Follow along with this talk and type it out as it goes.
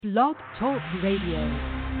Blog Talk Radio.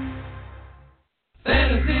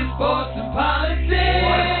 Fantasy, sports, and politics.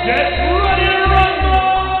 Get ready to rumble!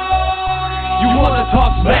 You wanna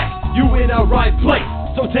talk smack? You in the right place.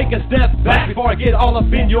 So take a step back before I get all up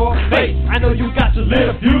in your face. I know you got your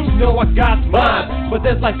little views, you know I got mine. But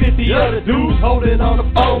there's like 50 other dudes holding on the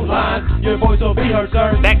phone line. Your voice will be heard,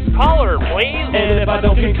 sir. Next caller, please. And if I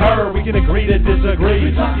don't concur, we can agree to disagree.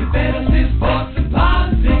 We're talking fantasy, sports, and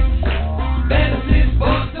politics. Fantasy,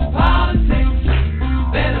 sports, and politics.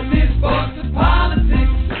 Fantasy, sports, and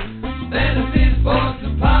politics. Fantasy, sports,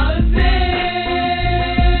 and politics.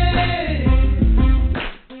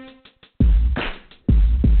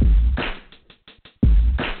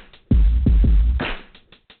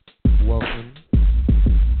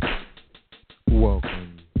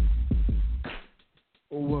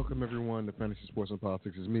 Welcome everyone to Fantasy Sports and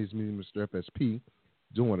Politics. It's me, Mr. FSP.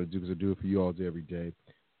 Doing what I do because I do it for you all day, every day.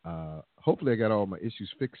 Hopefully I got all my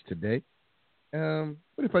issues fixed today. But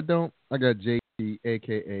if I don't, I got JT,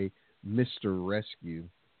 a.k.a. Mr. Rescue.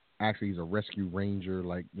 Actually, he's a rescue ranger,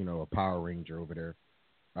 like, you know, a Power Ranger over there,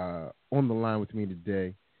 on the line with me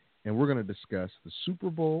today. And we're going to discuss the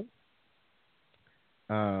Super Bowl.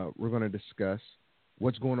 We're going to discuss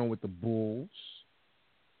what's going on with the Bulls.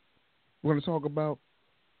 We're going to talk about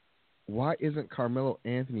why isn't Carmelo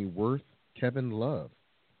Anthonthy worth Kevin Love?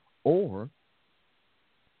 Or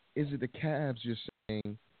is it the Cavs just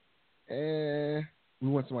saying, we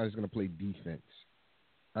want somebody who's going to play defense?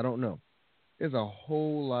 I don't know. There's a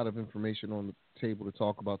whole lot of information on the table to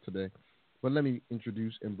talk about today. But let me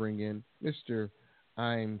introduce and bring in Mr.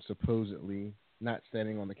 I'm supposedly not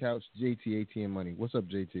standing on the couch, JT ATM Money. What's up,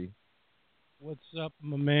 JT? What's up,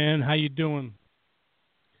 my man? How you doing?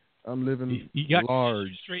 I'm living you got large. Your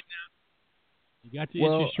issues straightened out? You got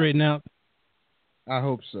your issues straightened out? I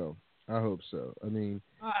hope so. I mean,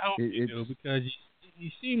 I hope you do, because you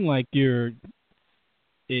seem like you're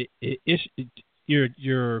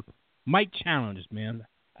mic challenged, man.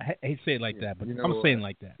 I hate to say it like that, but I'm saying it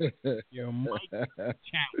like that. You're mic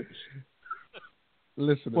challenged.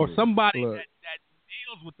 Listen, for somebody that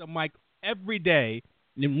deals with the mic every day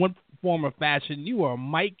in one form or fashion, you are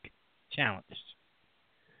mic challenged.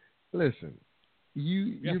 Listen,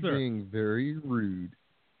 you're being very rude,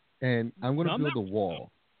 and I'm going to build a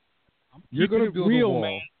wall. You're going to build a wall.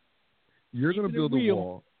 Man. You're going to build a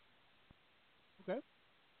wall. Okay.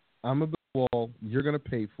 I'm going to build a wall. You're going to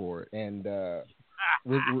pay for it, and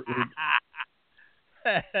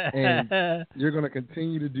and you're going to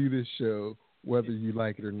continue to do this show whether you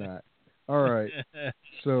like it or not. All right.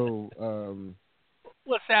 So,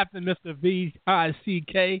 what's happening, Mr.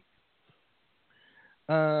 VICK?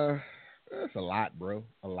 That's a lot, bro.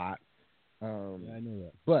 A lot. Yeah, I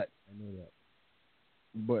know that.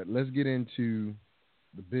 But let's get into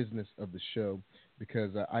the business of the show,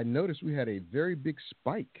 because I noticed we had a very big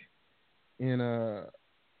spike in,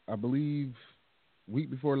 I believe, week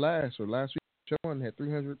before last or last week. Show on had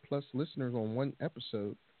 300 plus listeners on one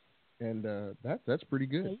episode, and that's pretty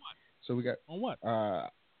good. On what? So we got on what?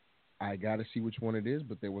 I got to see which one it is,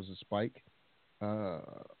 but there was a spike a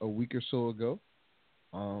week or so ago.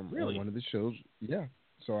 Really? On one of the shows, yeah.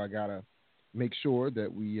 So I gotta make sure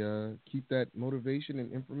that we keep that motivation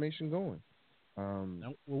and information going.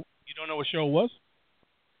 You don't know what show it was?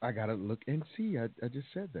 I gotta look and see. I just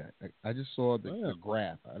said that. I just saw the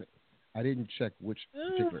graph. I didn't check which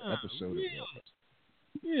particular episode really? it was.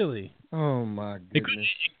 Really? Oh my goodness!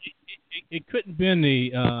 It couldn't have been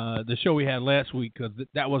the show we had last week, because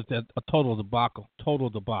that was a total debacle. Total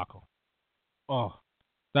debacle. Oh,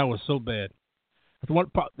 that was so bad.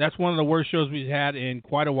 That's one of the worst shows we've had in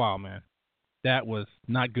quite a while, man. That was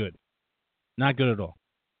not good. Not good at all.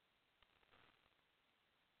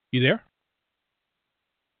 You there?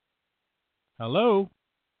 Hello?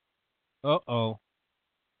 Uh-oh.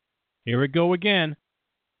 Here we go again.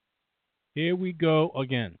 Here we go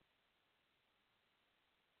again.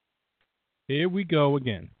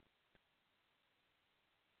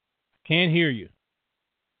 Can't hear you.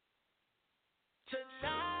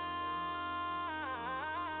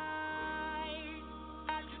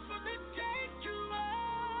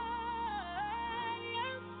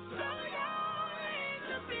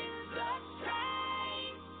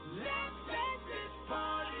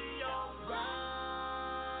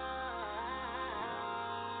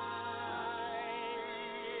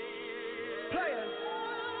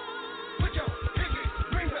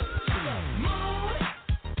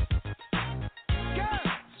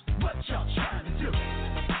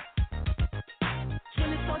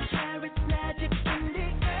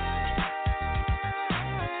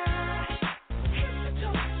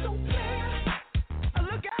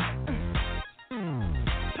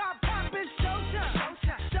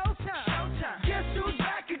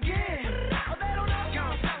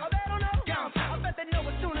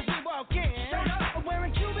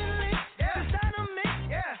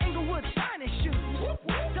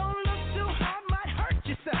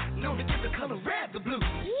 the blues.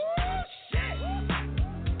 Woo, shit.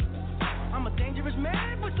 I'm a dangerous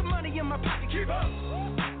man with some money in my pocket. Keep up.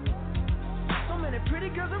 So many pretty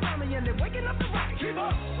girls around me and they're waking up the rocket. Keep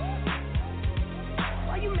up.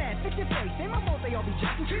 Why you mad? Fix your face. Ain't my fault they all be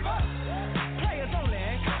jocking. Keep up. Players only.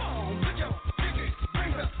 Come on, put your pinky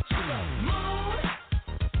rings up to the moon.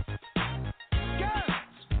 Girls,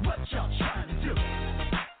 what y'all trying to do?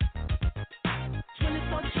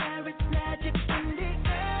 24 karat magic in the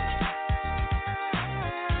air.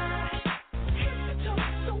 Hit the toe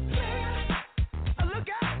so clear. Look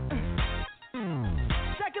out.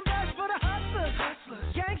 Second verse for the hustlers,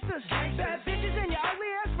 gangsters, bad bitches, and your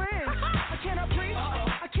ugly ass friends. I cannot preach.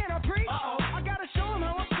 I cannot preach. I gotta show them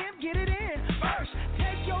how I can get it in. First,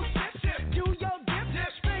 take your sip, do your dip,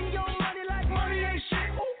 spend your money like money ain't shit.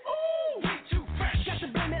 Ooh, ooh, we too fresh. Got to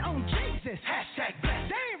blame it on Jesus. Hashtag blessed.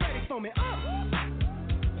 They ain't ready for me.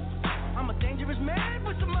 I'm a dangerous man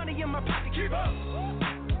with some money in my pocket. Keep up.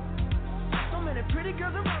 So many pretty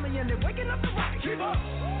girls around me and they're waking up the rocket. Keep up.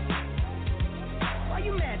 Why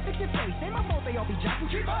you mad? Fix your face. Ain't my fault they all be jocking.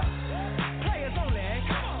 Keep up. Players only.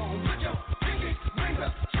 Come on, put your pinky rings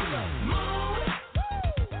up to the moon.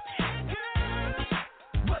 Girls,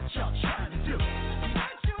 what y'all trying to do?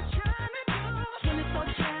 What you trying to do? 24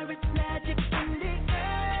 karat magic in the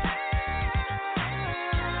air.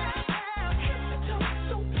 Hit the toe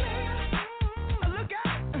so clear. Look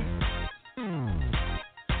out.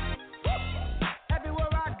 Everywhere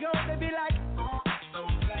I go, they be like, so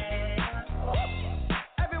bad.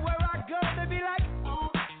 Everywhere I go, they be like,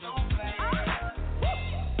 so bad.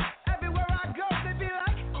 Everywhere I go, they be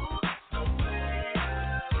like, so bad.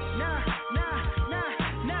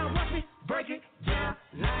 Now, watch me break it down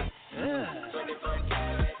like 24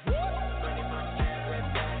 karat.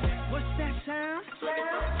 What's that sound?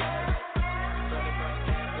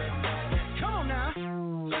 Come on now.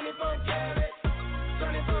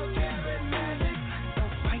 24 karat magic.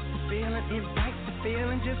 Don't fight the feeling, invite the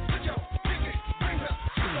feeling. Just put your pinky rings up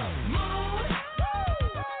to the moon.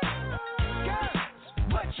 Girls,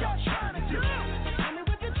 what y'all trying to do? Tell me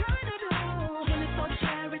what you're trying to do. 24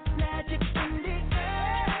 karat magic in the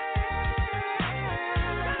air.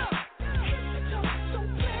 Hit the toe so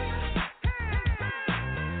clear.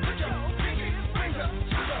 Put your pinky rings up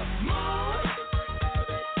to the moon.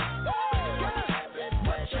 Girls,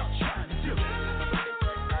 what y'all trying to do?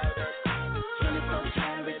 24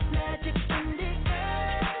 karat magic in the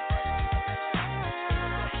air.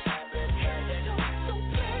 Hit the toe so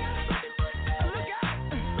clear. Look out.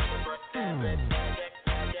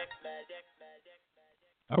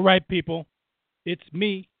 All right, people, it's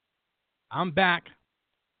me. I'm back,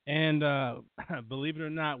 and believe it or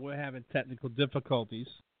not, we're having technical difficulties.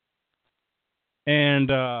 And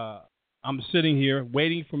I'm sitting here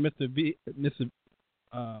waiting for Mr.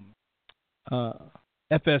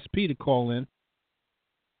 FSP to call in,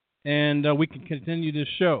 and we can continue this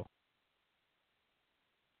show.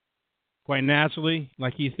 Quite naturally,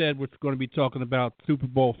 like he said, we're going to be talking about Super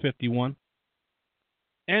Bowl 51.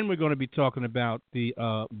 And we're going to be talking about the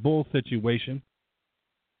bull situation.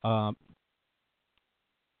 And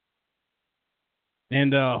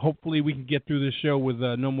hopefully we can get through this show with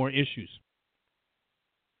no more issues.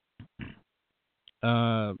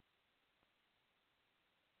 I'm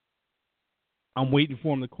waiting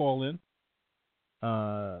for him to call in.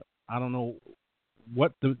 I don't know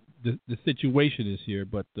what the situation is here,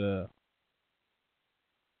 but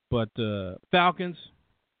Falcons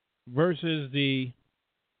versus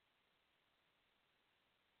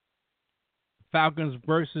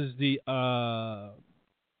the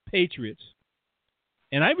Patriots.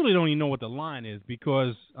 And I really don't even know what the line is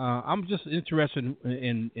because I'm just interested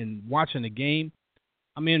in watching the game.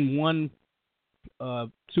 I'm in one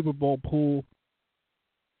Super Bowl pool.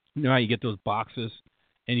 You know how you get those boxes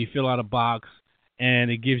and you fill out a box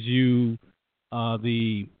and it gives you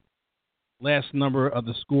the last number of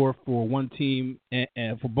the score for one team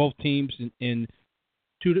and for both teams in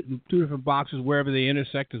two different boxes. Wherever they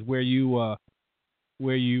intersect is where you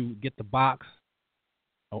get the box,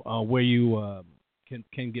 where you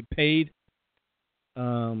can get paid.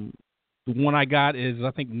 The one I got is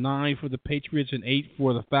I think 9 for the Patriots and 8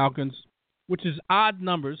 for the Falcons, which is odd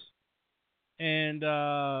numbers. And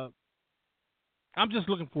I'm just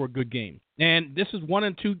looking for a good game. And this is 1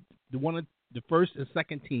 and 2, the first and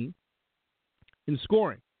second team in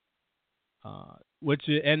scoring, which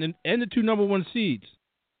and the 2 number 1 seeds.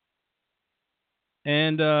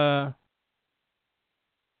 And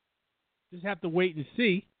just have to wait and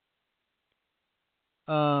see.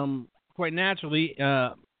 Quite naturally,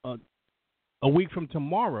 a week from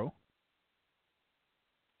tomorrow,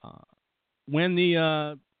 when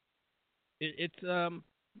the it's going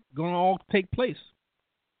to all take place.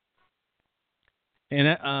 And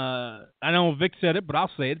I know Vic said it, but I'll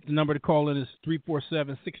say it. The number to call in is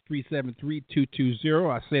 347-637-3220.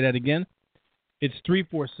 I say that again. It's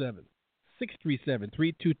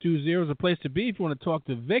 347-637-3220 is a place to be if you want to talk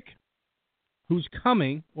to Vic, who's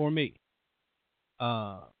coming, or me.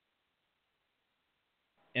 And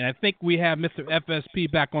I think we have Mr. FSP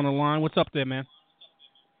back on the line. What's up there, man?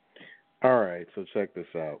 All right, so check this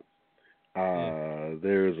out.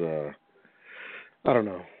 There's I don't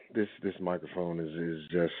know. This microphone is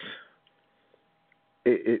just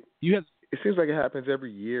it seems like it happens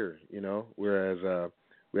every year, whereas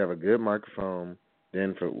we have a good microphone,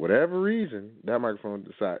 then for whatever reason that microphone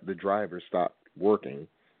the driver stopped working,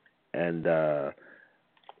 and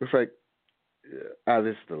it's like either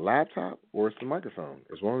it's the laptop or it's the microphone.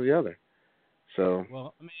 It's one or the other. So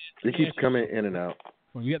it keeps coming in and out.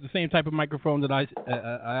 Well, you got the same type of microphone that I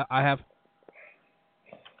have.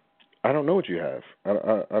 I don't know what you have.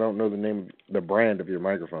 I don't know the brand of your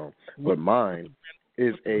microphone, but mine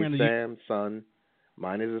is a Samsung.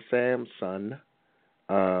 Mine is a Samsung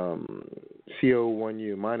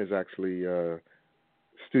CO1U. Mine is actually a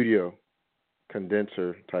studio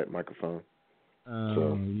condenser type microphone. I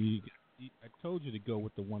told you to go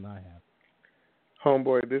with the one I have.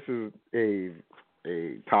 Homeboy, this is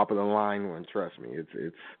a top of the line one. Trust me,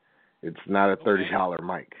 it's not a $30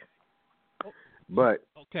 mic. But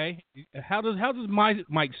okay, how does my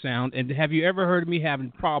mic sound? And have you ever heard of me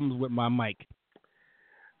having problems with my mic?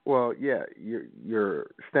 Well, yeah, you're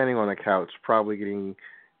standing on a couch, probably getting.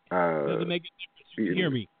 Doesn't make a difference. You can hear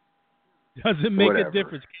me. Doesn't make a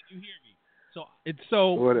difference. Can you hear me? It's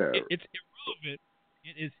irrelevant.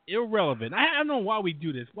 It is irrelevant. I don't know why we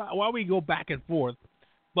do this. Why we go back and forth,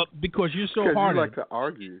 but because you're so hard. You like to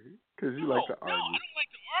argue. Because you like to argue. No, I don't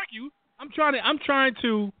like to argue. I'm trying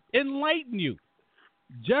to enlighten you.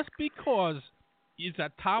 Just because it's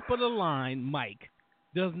a top of the line mic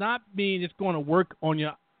does not mean it's going to work on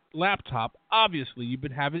your laptop. Obviously, you've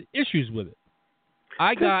been having issues with it.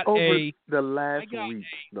 I got the last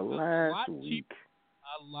week.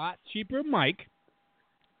 A lot cheaper mic,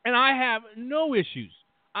 and I have no issues.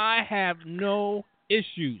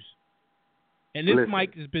 And this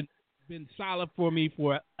mic has been solid for me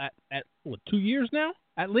for at 2 years now,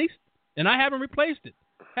 at least, and I haven't replaced it.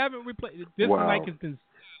 This mic has been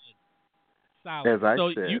solid. As I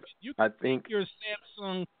said, you can take your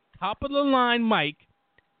Samsung top of the line mic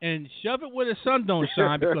and shove it where the sun don't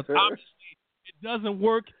shine because obviously it doesn't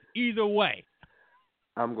work either way.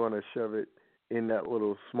 I'm going to shove it in that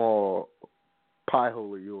little small pie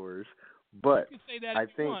hole of yours, but you can say that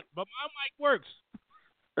if you want, but my mic works.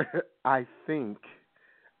 I think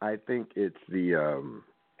it's the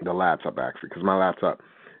laptop actually, because my laptop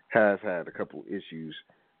has had a couple issues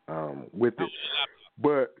with it.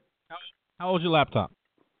 But how old's your laptop?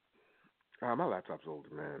 My laptop's older,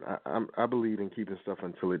 man. I believe in keeping stuff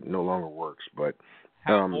until it no longer works. But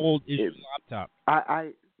how old is your laptop?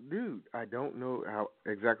 Dude, I don't know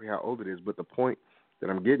exactly how old it is, but the point that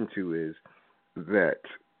I'm getting to is that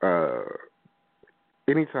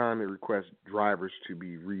anytime it requests drivers to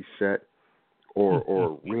be reset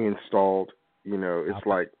or reinstalled, it's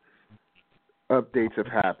like updates have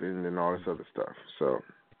happened and all this other stuff. So,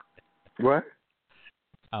 what?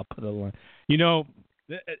 I'll put a line.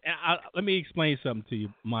 Let me explain something to you,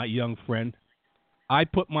 my young friend. I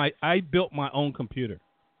built my own computer,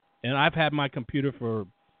 and I've had my computer for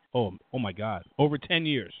oh my God, over 10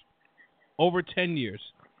 years.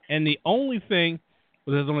 And the only thing,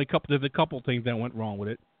 there's a couple things that went wrong with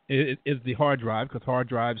it. It is the hard drive, because hard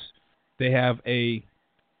drives, they have a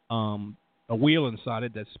wheel inside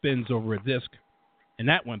it that spins over a disk, and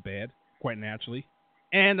that went bad quite naturally.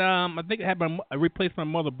 And I think I replaced my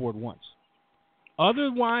motherboard once.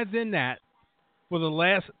 Otherwise than that, for the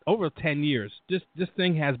last over 10 years, this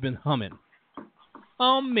thing has been humming.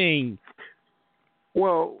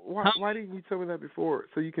 Well, why didn't you tell me that before?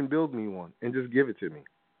 So you can build me one and just give it to me.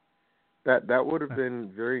 That would have been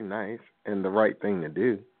very nice and the right thing to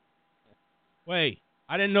do. Wait,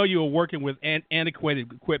 I didn't know you were working with antiquated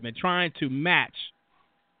equipment, trying to match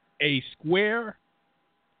a square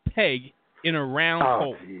peg in a round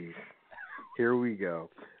hole. Oh, jeez. Here we go.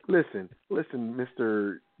 Listen,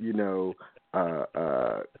 Mr. What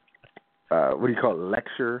do you call it?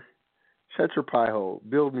 Lecture. Shut your pie hole.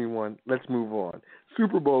 Build me one. Let's move on.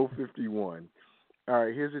 Super Bowl 51. All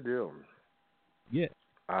right, here's the deal. Yeah.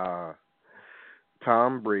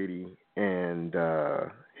 Tom Brady and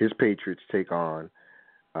his Patriots take on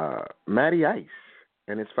Matty Ice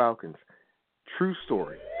and his Falcons. True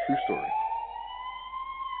story.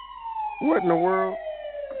 What in the world?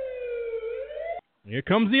 Here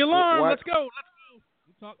comes the alarm. Why- Let's go.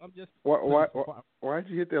 You talk, I'm just. Why'd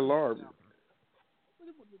you hit the alarm?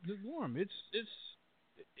 The alarm. It's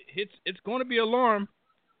going to be alarm.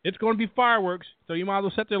 It's going to be fireworks. So you might as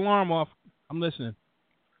well set the alarm off. I'm listening.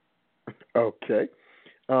 Okay.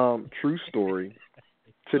 True story.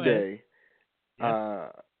 Today,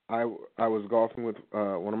 Yes. I was golfing with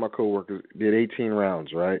one of my coworkers. Did 18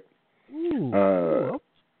 rounds, right? Ooh.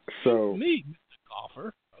 So Me,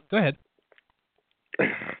 golfer. Go ahead.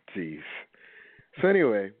 Jeez. So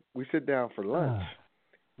anyway, we sit down for lunch.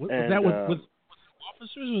 Was and, that with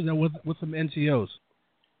officers or was that with some NCOs?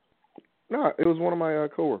 No, it was one of my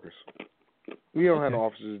coworkers. We don't have Okay.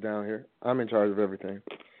 officers down here. I'm in charge of everything.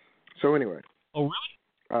 So anyway. Oh,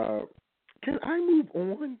 really? Can I move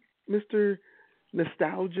on, Mr.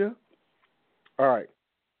 Nostalgia? All right.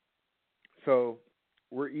 So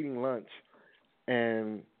we're eating lunch,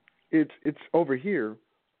 and it's over here.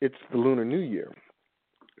 It's the Lunar New Year.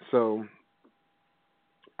 So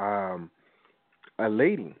a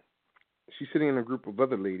lady, she's sitting in a group of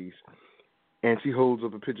other ladies, and she holds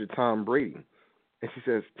up a picture of Tom Brady. And she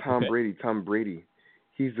says, Tom Brady,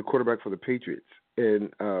 he's the quarterback for the Patriots.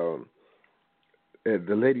 And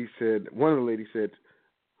the lady said, one of the ladies said,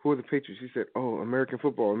 who are the Patriots? She said, oh, American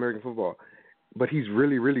football. But he's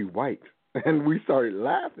really, really white. And we started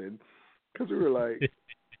laughing because we were like,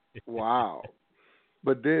 wow.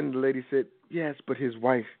 But then the lady said, yes, but his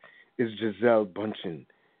wife is Giselle Bundchen.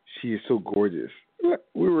 She is so gorgeous.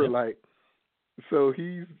 We were like, so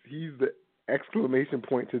he's the exclamation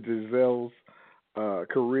point to Giselle's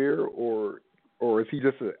career, or is he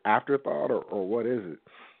just an afterthought, or what is it?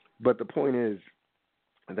 But the point is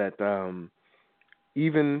that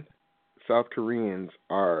even South Koreans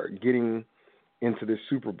are getting into this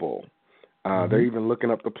Super Bowl. They're even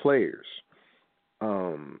looking up the players.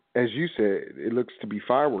 As you said, it looks to be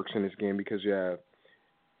fireworks in this game because you have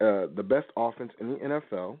the best offense in the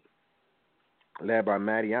NFL, led by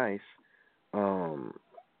Matty Ice,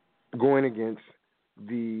 going against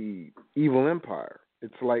the evil empire.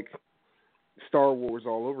 It's like Star Wars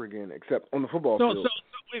all over again, except on the football field. So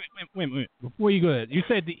wait. Before you go ahead, you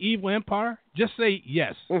said the evil empire? Just say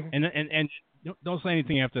yes, and don't say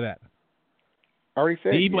anything after that. I already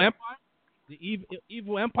said the evil yes. empire. The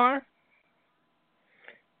evil empire.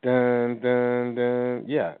 Dun dun dun.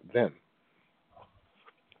 Yeah, them.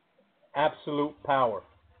 Absolute power.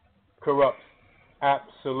 Corrupt.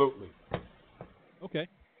 Absolutely. Okay.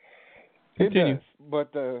 It Continue. does,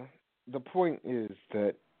 but the point is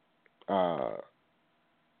that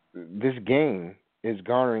this game is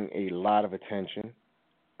garnering a lot of attention.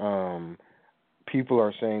 People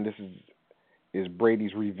are saying this is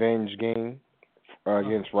Brady's revenge game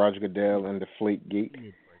against Roger Goodell and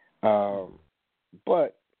Deflategate.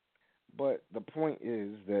 But the point is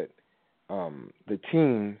that the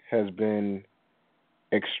team has been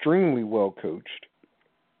extremely well coached.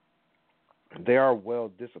 They are well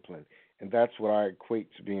disciplined, and that's what I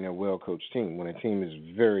equate to being a well coached team. When a team is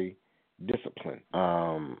very disciplined,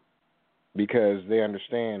 because they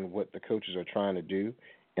understand what the coaches are trying to do,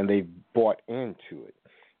 and they've bought into it.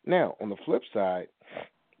 Now, on the flip side,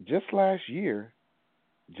 just last year,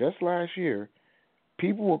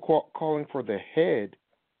 people were calling for the head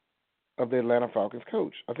of the Atlanta Falcons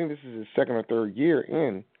coach. I think this is his second or third year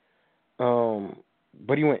in,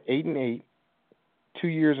 but he went 8-8, 2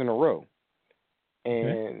 years in a row.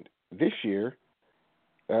 And this year,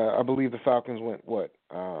 I believe the Falcons went 13-3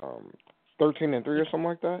 or something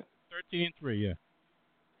like that. 13-3, yeah.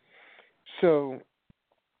 So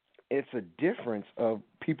it's a difference of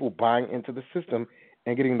people buying into the system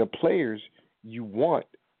and getting the players you want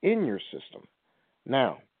in your system.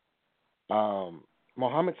 Now,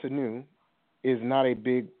 Mohamed Sanu is not a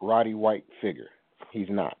big Roddy White figure. He's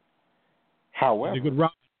not. However, he's a good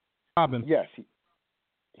Robin. Yes,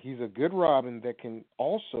 he's a good Robin that can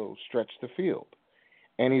also stretch the field.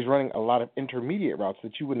 And he's running a lot of intermediate routes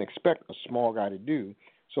that you wouldn't expect a small guy to do.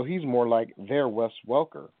 So he's more like their Wes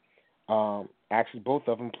Welker. Actually, both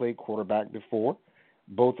of them played quarterback before.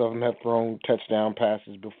 Both of them have thrown touchdown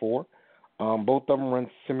passes before. Both of them run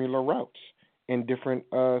similar routes in different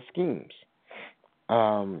schemes.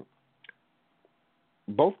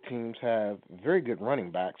 Both teams have very good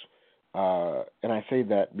running backs. And I say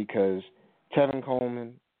that because Tevin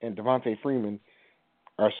Coleman and Devontae Freeman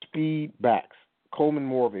are speed backs. Coleman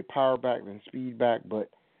more of a power back than speed back, but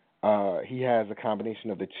he has a combination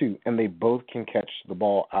of the two, and they both can catch the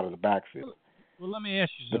ball out of the backfield. Well, let me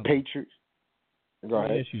ask you something. The Patriots. Go ahead.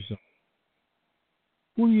 Let me ask you something.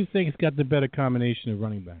 Who do you think has got the better combination of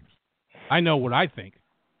running backs? I know what I think.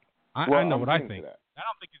 I know what I think. I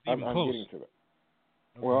don't think it's even close. I'm getting to that.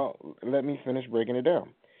 Okay. Well, let me finish breaking it down.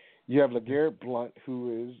 You have LeGarrette Blount,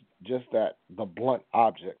 who is just that, the blunt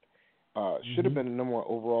object. Should have been the number one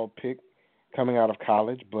overall pick coming out of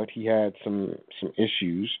college, but he had some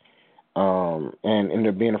issues and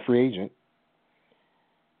ended up being a free agent.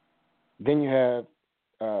 Then you have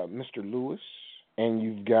Mr. Lewis, and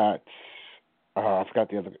you've got I forgot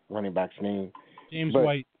the other running back's name. James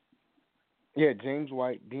White. Yeah, James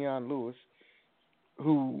White, Deion Lewis,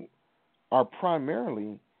 who are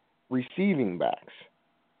primarily receiving backs.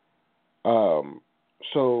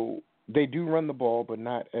 So they do run the ball, but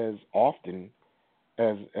not as often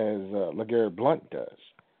as LeGarrette Blount does,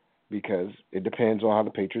 because it depends on how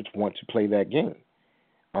the Patriots want to play that game.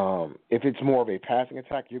 If it's more of a passing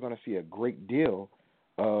attack, you're going to see a great deal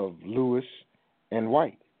of Lewis and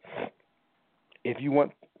White. If you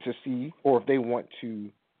want to see, or if they want to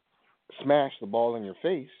smash the ball in your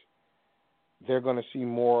face, they're going to see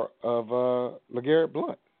more of LeGarrette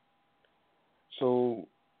Blount. So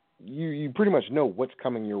you pretty much know what's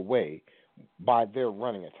coming your way by their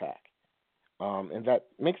running attack. And that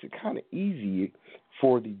makes it kind of easy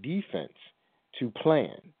for the defense to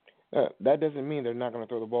plan. That doesn't mean they're not going to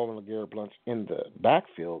throw the ball when LeGarrette Blount's in the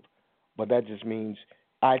backfield, but that just means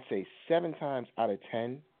I'd say 7 times out of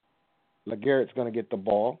 10, LeGarrette's going to get the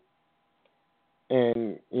ball.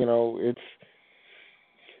 And, you know, it's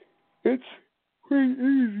pretty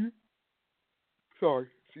easy. Sorry,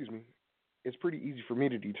 excuse me. It's pretty easy for me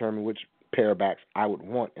to determine which pair of backs I would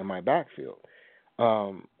want in my backfield.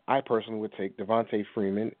 I personally would take Devontae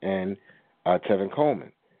Freeman and Tevin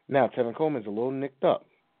Coleman. Now, Tevin Coleman's a little nicked up,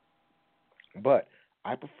 but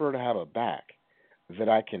I prefer to have a back that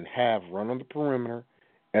I can have run on the perimeter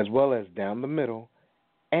as well as down the middle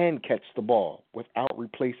and catch the ball without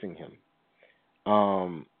replacing him.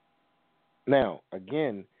 Now,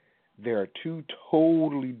 again, there are 2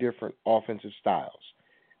 totally different offensive styles.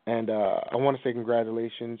 And I want to say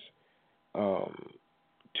congratulations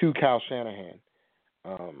to Kyle Shanahan.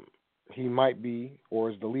 He might be, or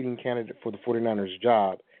is the leading candidate for the 49ers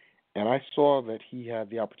job. And I saw that he had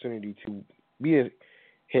the opportunity to be a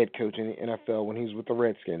head coach in the NFL when he was with the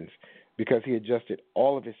Redskins, because he adjusted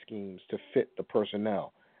all of his schemes to fit the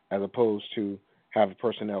personnel as opposed to have the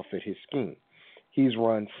personnel fit his scheme. He's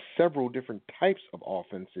run several different types of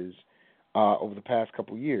offenses over the past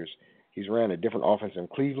couple of years. He's ran a different offense in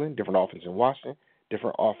Cleveland, different offense in Washington,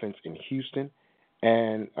 different offense in Houston,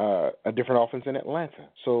 and a different offense in Atlanta.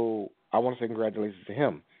 So I want to say congratulations to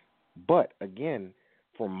him. But, again,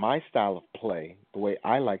 for my style of play, the way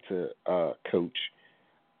I like to coach,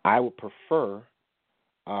 I would prefer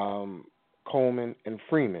Coleman and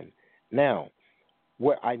Freeman. Now,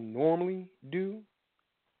 what I normally do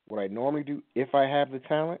if I have the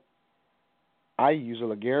talent, I use a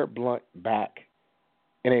LeGarrette Blount back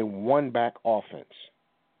in a one-back offense.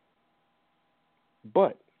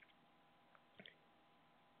 But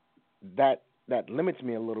that limits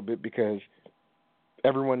me a little bit, because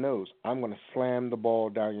everyone knows I'm going to slam the ball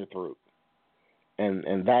down your throat.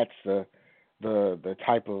 And that's the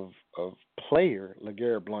type of player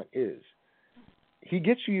LeGarrette Blount is. He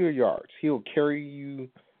gets you your yards. He'll carry you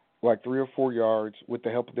like 3 or 4 yards with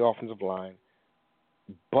the help of the offensive line.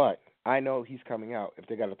 But I know he's coming out if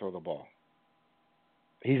they got to throw the ball.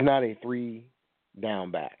 He's not a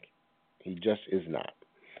 3-down back. He just is not.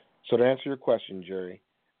 So to answer your question, Jerry,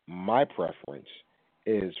 my preference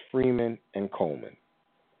is Freeman and Coleman.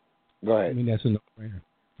 Go ahead. I mean, that's a no-brainer.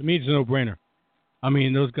 To me, it's a no-brainer. I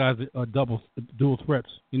mean, those guys are dual threats.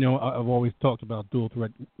 You know, I've always talked about dual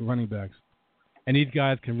threat running backs. And these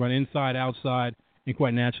guys can run inside, outside, and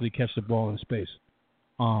quite naturally catch the ball in space.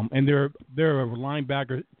 And they're a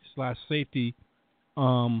linebacker/safety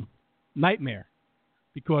nightmare,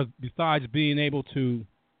 because besides being able to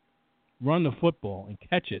run the football and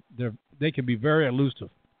catch it, they can be very elusive,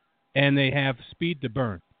 and they have speed to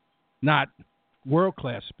burn. Not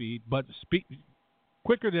world-class speed, but speed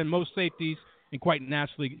quicker than most safeties, and quite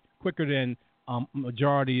naturally quicker than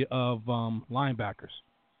majority of linebackers.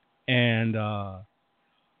 And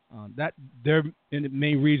that they're the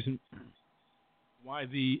main reason why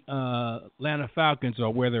the Atlanta Falcons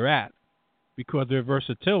are where they're at, because their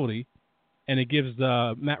versatility, and it gives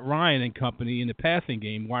Matt Ryan and company in the passing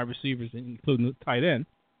game, wide receivers, including the tight end,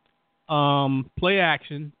 play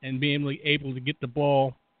action and being able to get the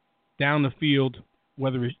ball down the field,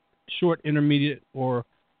 whether it's short, intermediate, or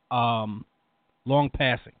long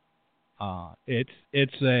passing.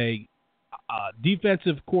 It's a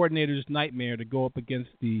defensive coordinator's nightmare to go up against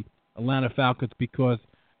the Atlanta Falcons, because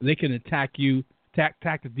they can attack the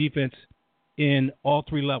defense in all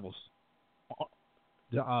 3 levels: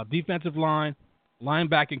 the defensive line,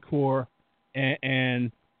 linebacking core,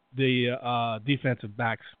 and the defensive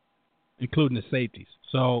backs, including the safeties.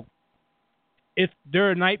 So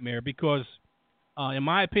they're a nightmare because, in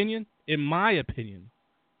my opinion,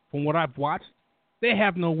 from what I've watched, they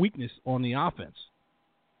have no weakness on the offense.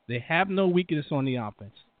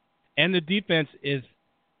 And the defense is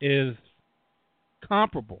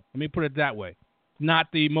comparable. Let me put it that way.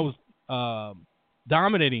 Not the most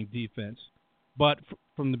dominating defense, but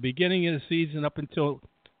from the beginning of the season up until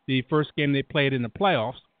the first game they played in the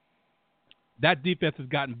playoffs, that defense has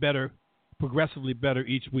gotten better, progressively better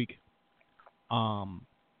each week.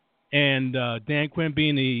 And Dan Quinn,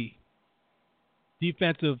 being the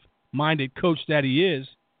defensive-minded coach that he is,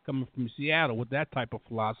 coming from Seattle with that type of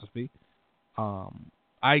philosophy,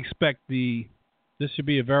 I expect this should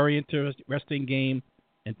be a very interesting game,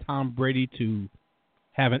 and Tom Brady to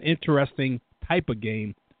have an interesting type of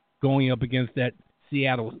game going up against that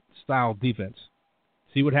Seattle-style defense.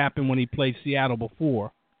 See what happened when he played Seattle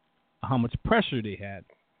before, how much pressure they had.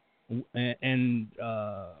 And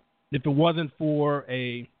if it wasn't for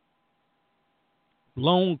a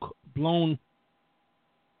blown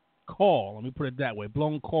call, let me put it that way,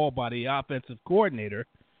 blown call by the offensive coordinator,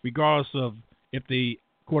 regardless of if the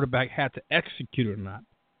quarterback had to execute or not.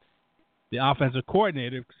 The offensive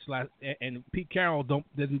coordinator and Pete Carroll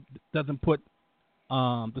doesn't put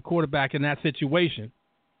the quarterback in that situation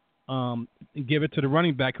and give it to the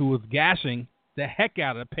running back who was gashing the heck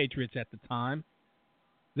out of the Patriots at the time.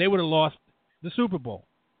 They would have lost the Super Bowl.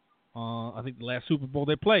 I think the last Super Bowl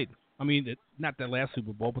they played. I mean, not the last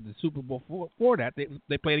Super Bowl, but the Super Bowl before that,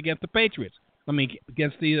 they played against the Patriots. I mean,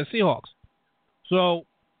 against the Seahawks. So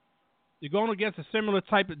you're going against a similar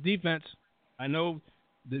type of defense. I know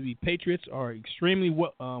the Patriots are extremely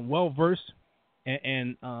well-versed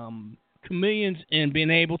and chameleons in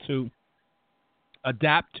being able to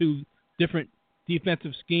adapt to different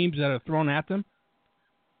defensive schemes that are thrown at them.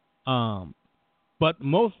 But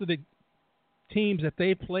most of the teams that they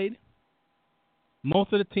have played,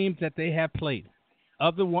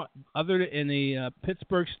 other than the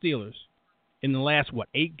Pittsburgh Steelers, in the last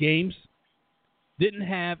 8 games, didn't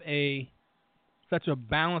have such a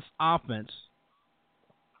balanced offense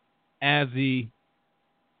as the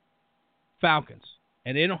Falcons,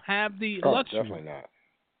 and they don't have the luxury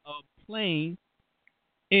of playing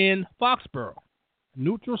in Foxborough,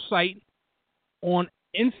 neutral site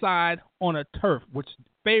inside on a turf, which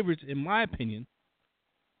favors, in my opinion,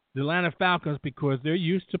 the Atlanta Falcons because they're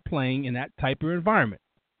used to playing in that type of environment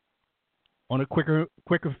on a quicker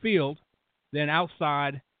field than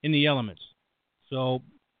outside in the elements. So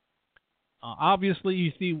obviously,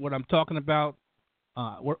 you see what I'm talking about.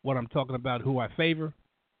 What I'm talking about, who I favor.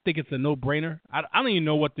 I think it's a no-brainer. I don't even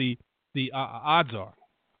know what the odds are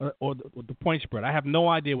or the point spread. I have no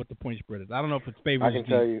idea what the point spread is. I don't know if it's favored. I can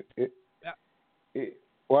tell you.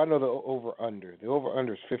 Well, I know the over-under. The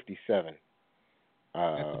over-under is 57.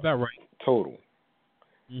 That's about right. Total.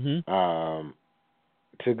 Mm-hmm.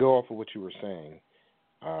 To go off of what you were saying,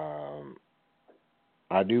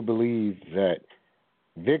 I do believe that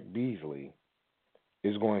Vic Beasley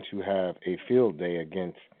is going to have a field day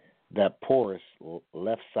against that porous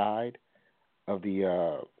left side of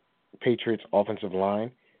the Patriots offensive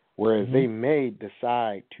line, whereas they may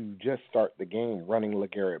decide to just start the game running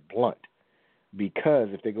LeGarrette Blount, because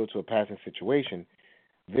if they go to a passing situation,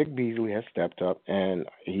 Vic Beasley has stepped up and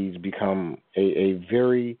he's become a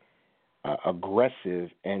very aggressive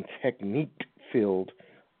and technique-filled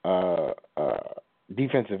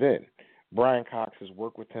defensive end. Brian Cox has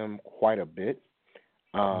worked with him quite a bit.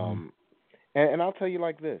 And I'll tell you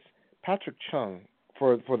like this. Patrick Chung,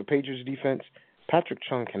 for the Patriots defense, Patrick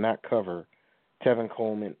Chung cannot cover Tevin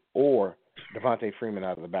Coleman or Devontae Freeman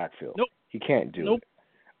out of the backfield. Nope. He can't do it.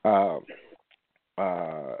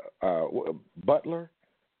 Butler,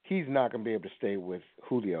 he's not going to be able to stay with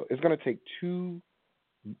Julio. It's going to take 2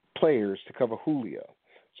 players to cover Julio.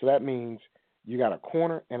 So that means you got a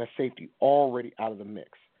corner and a safety already out of the mix.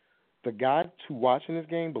 The guy to watch in this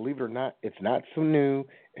game, believe it or not, it's not Sanu,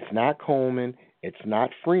 it's not Coleman, it's not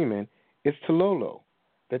Freeman, it's Tololo,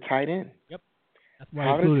 the tight end. Yep. That's why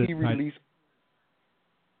how does he release?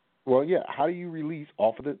 Well, yeah. How do you release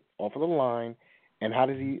off of the line, and how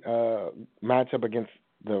does he match up against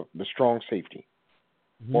the strong safety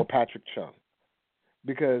or Patrick Chung?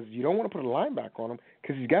 Because you don't want to put a linebacker on him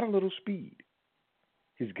because he's got a little speed.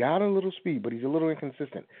 But he's a little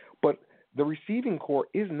inconsistent. But the receiving core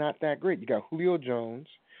is not that great. You got Julio Jones,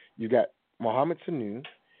 you got Mohamed Sanu,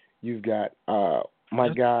 you've got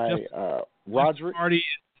Roderick Marty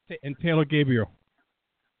and Taylor Gabriel.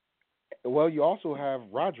 Well, you also have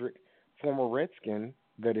Roderick, former Redskin,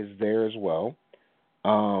 that is there as well.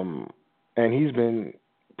 and he's been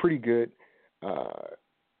pretty good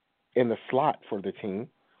in the slot for the team.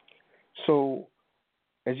 So,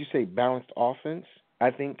 as you say, balanced offense,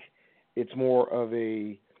 I think it's more of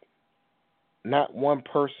a not one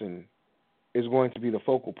person is going to be the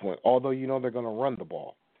focal point, although you know they're going to run the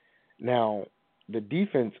ball. Now, the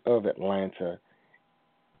defense of Atlanta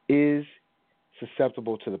is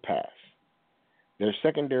susceptible to the pass. Their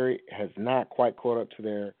secondary has not quite caught up to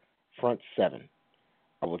their front seven.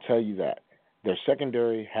 I will tell you that. Their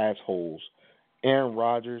secondary has holes. Aaron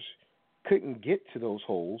Rodgers couldn't get to those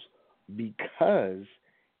holes because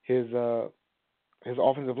his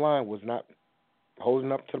offensive line was not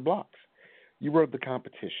holding up to the blocks. You wrote the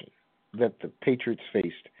competition that the Patriots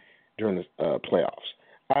faced during the playoffs.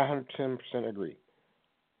 I 110% agree.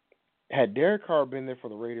 Had Derek Carr been there for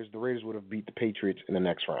the Raiders would have beat the Patriots in the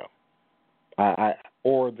next round.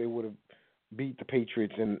 Or they would have beat the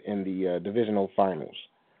Patriots in the divisional finals.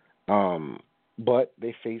 But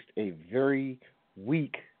they faced a very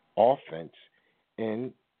weak offense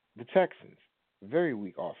in the Texans. Very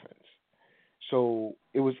weak offense. So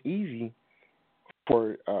it was easy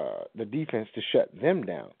for the defense to shut them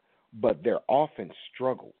down, but their offense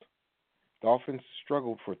struggled. The offense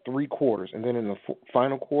struggled for 3 quarters, and then in the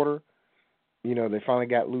final quarter, they finally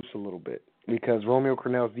got loose a little bit because Romeo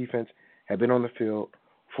Crennel's defense had been on the field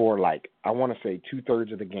for, I want to say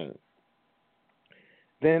 2/3 of the game.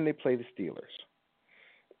 Then they play the Steelers.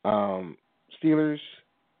 Steelers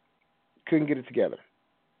couldn't get it together.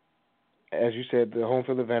 As you said, the home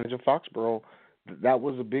field advantage of Foxborough, that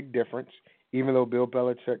was a big difference, even though Bill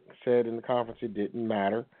Belichick said in the conference it didn't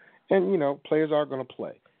matter. And, players are going to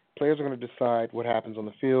play. Players are going to decide what happens on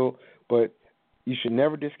the field, but you should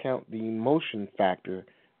never discount the emotion factor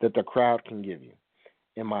that the crowd can give you,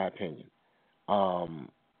 in my opinion,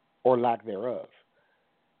 or lack thereof.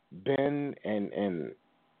 Ben and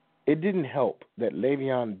it didn't help that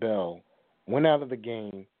Le'Veon Bell went out of the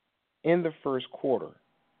game in the first quarter.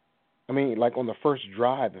 I mean, on the first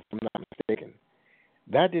drive, if I'm not mistaken.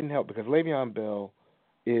 That didn't help because Le'Veon Bell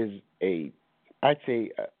is I'd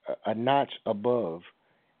say a notch above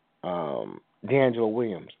D'Angelo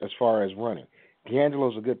Williams as far as running.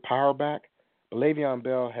 D'Angelo's a good power back, but Le'Veon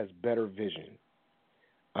Bell has better vision.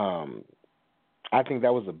 I think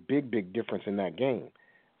that was a big, big difference in that game,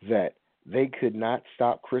 that they could not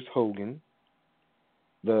stop Chris Hogan,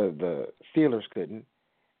 the Steelers couldn't,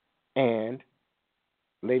 and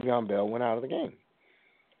Le'Veon Bell went out of the game.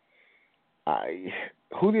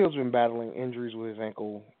 Julio's been battling injuries with his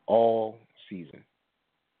ankle all season.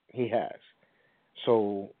 He has.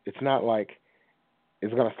 So it's not like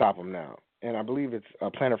it's going to stop him now. And I believe it's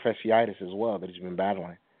plantar fasciitis as well that he's been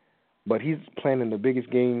battling. But he's playing in the biggest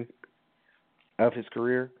game of his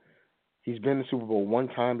career. He's been in the Super Bowl 1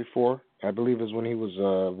 time before. I believe it was when he was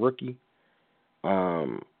a rookie.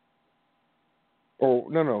 No,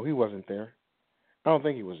 he wasn't there. I don't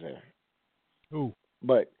think he was there. Who?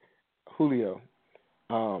 But Julio.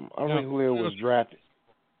 I don't think Julio was drafted.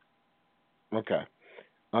 Okay.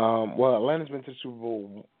 Well, Atlanta's been to the Super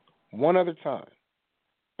Bowl 1 other time.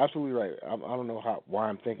 Absolutely right. I don't know why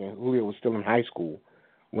I'm thinking Julio was still in high school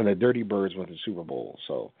when the Dirty Birds went to the Super Bowl.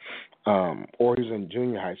 So, or he was in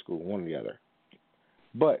junior high school, one or the other.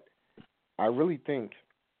 But I really think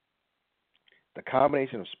the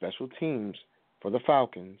combination of special teams for the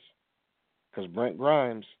Falcons, because Brent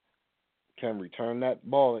Grimes can return that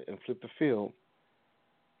ball and flip the field,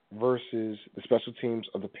 versus the special teams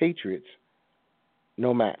of the Patriots,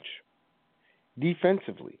 no match.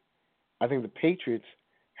 Defensively, I think the Patriots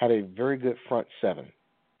had a very good front 7,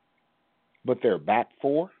 but their back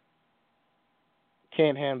 4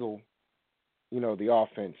 can't handle, the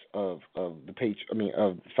offense of the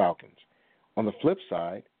Falcons. On the flip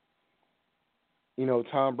side,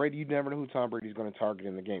 Tom Brady, you never know who Tom Brady's going to target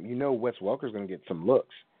in the game. Wes Welker's going to get some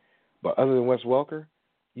looks, but other than Wes Welker,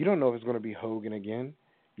 you don't know if it's going to be Hogan again.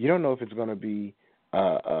 You don't know if it's going to be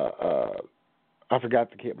I forgot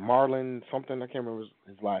the kid, Marlon something. I can't remember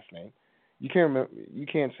his last name. You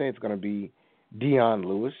can't say it's going to be Dion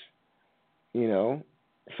Lewis.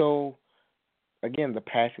 So again, the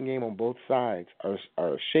passing game on both sides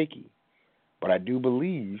are shaky, but I do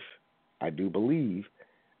believe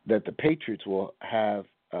that the Patriots will have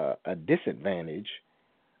a disadvantage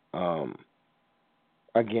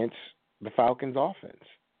against the Falcons' offense.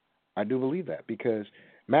 I do believe that because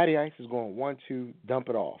Matty Ice is going 1-2, dump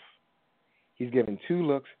it off. He's giving 2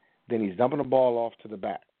 looks, then he's dumping the ball off to the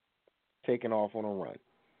back, taking off on a run.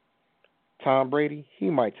 Tom Brady, he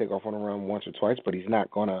might take off on a run once or twice, but he's not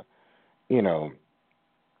going to,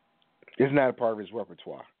 it's not a part of his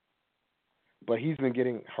repertoire. But he's been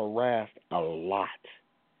getting harassed a lot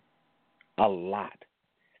a lot.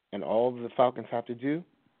 And all the Falcons have to do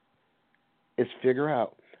is figure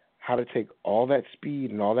out how to take all that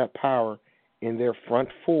speed and all that power in their front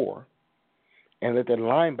four and let their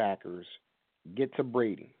linebackers get to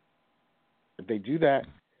Brady. If they do that,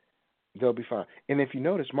 they'll be fine. And if you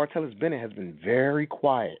notice, Martellus Bennett has been very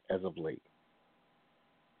quiet as of late.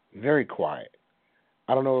 Very quiet.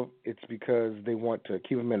 I don't know if it's because they want to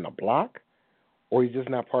keep him in the block or he's just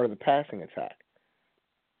not part of the passing attack.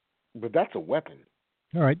 But that's a weapon.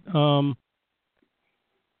 All right.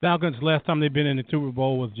 Falcons, last time they've been in the Super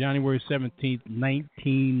Bowl was January 17th,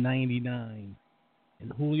 1999.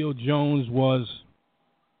 And Julio Jones was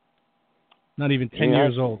not even 10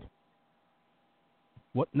 years old.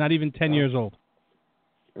 What? Not even 10 years old.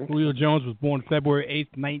 Okay. Julio Jones was born February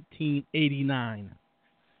 8th, 1989.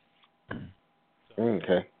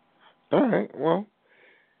 Okay. All right. Well,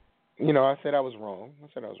 I said I was wrong.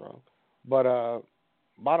 But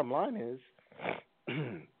bottom line is,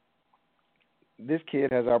 this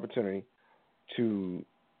kid has the opportunity to.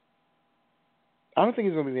 I don't think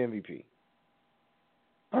he's going to be the MVP.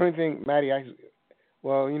 I don't think Matty Ice.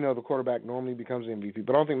 Well, the quarterback normally becomes the MVP,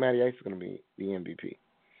 but I don't think Matty Ice is going to be the MVP.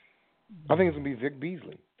 I think it's going to be Vic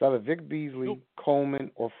Beasley. It's either Vic Beasley,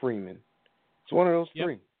 Coleman, or Freeman. It's one of those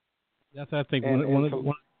three. That's, I think,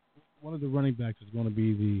 one of the running backs is going to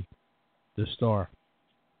be the star.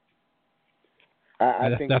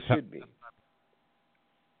 I think it should be.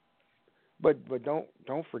 But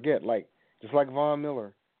don't forget, just like Von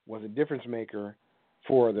Miller was a difference maker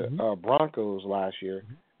for the Broncos last year,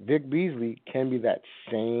 Vic Beasley can be that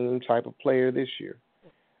same type of player this year.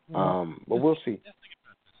 But we'll see.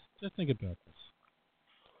 Just think about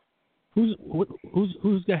this.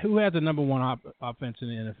 Who has the number one offense in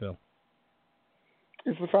the NFL?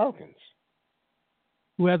 It's the Falcons.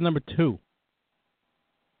 Who has number two?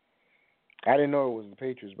 I didn't know it was the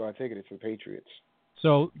Patriots, but I take it's the Patriots.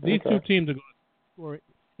 So these two teams are going to score,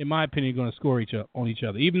 in my opinion, going to score on each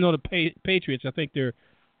other. Even though the Patriots, I think they're,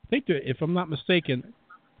 if I'm not mistaken,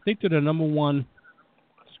 I think they're the number one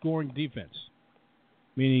scoring defense.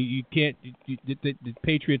 Meaning you can't, the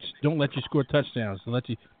Patriots don't let you score touchdowns.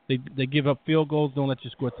 They give up field goals, don't let you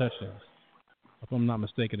score touchdowns. If I'm not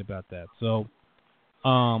mistaken about that. So,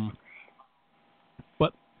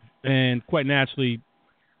 and quite naturally,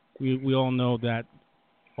 we all know that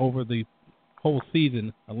over the whole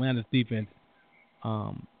season, Atlanta's defense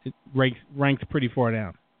it ranks pretty far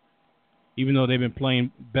down, even though they've been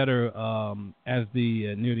playing better as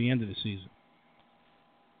near the end of the season.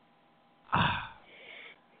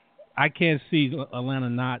 I can't see Atlanta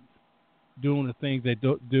not doing the things they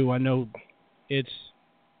do. I know it's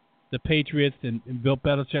the Patriots and Bill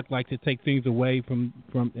Belichick like to take things away from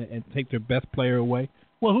and take their best player away.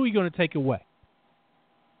 Well, who are you going to take away?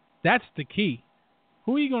 That's the key.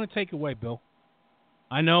 Who are you going to take away, Bill?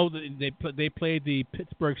 I know that they played the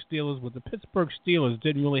Pittsburgh Steelers, but the Pittsburgh Steelers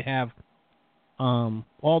didn't really have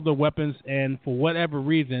all the weapons, and for whatever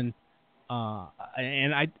reason,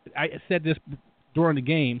 and I said this during the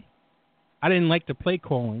game, I didn't like the play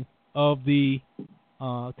calling of the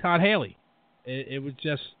Todd Haley. It was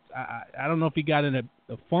just I don't know if he got in a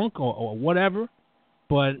funk or whatever,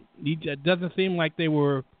 but it doesn't seem like they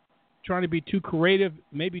were trying to be too creative,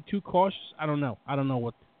 maybe too cautious. I don't know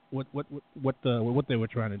what they were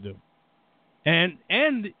trying to do. And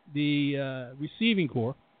the receiving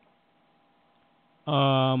corps.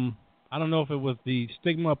 I don't know if it was the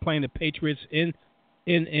stigma of playing the Patriots in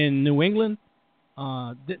New England,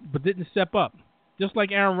 but didn't step up. Just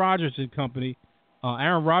like Aaron Rodgers and company.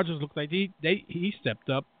 Aaron Rodgers looked like he stepped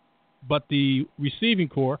up, but the receiving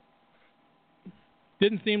corps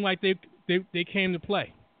didn't seem like they came to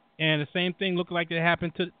play. And the same thing looked like it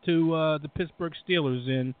happened to the Pittsburgh Steelers.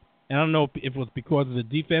 And I don't know if it was because of the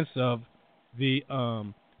defense of the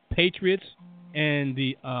Patriots and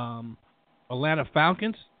the Atlanta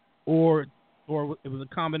Falcons, or it was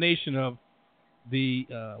a combination of the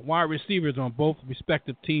wide receivers on both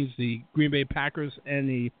respective teams, the Green Bay Packers and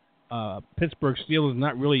the Pittsburgh Steelers,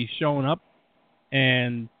 not really showing up.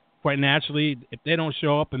 And quite naturally, if they don't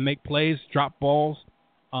show up and make plays, drop balls,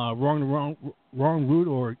 wrong route,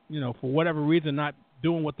 or for whatever reason not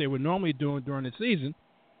doing what they were normally doing during the season,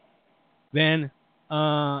 then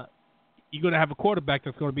you're going to have a quarterback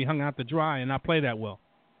that's going to be hung out to dry and not play that well.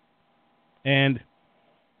 And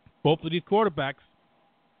both of these quarterbacks,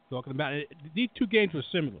 talking about it, these two games were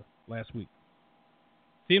similar last week.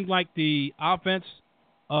 Seemed like the offense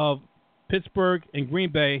of Pittsburgh and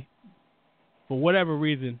Green Bay, for whatever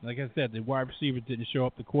reason, like I said, the wide receivers didn't show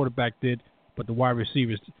up. The quarterback did, but the wide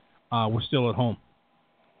receivers were still at home.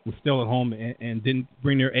 And didn't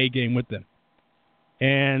bring their A game with them.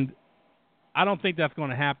 And I don't think that's going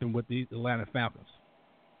to happen with the Atlanta Falcons.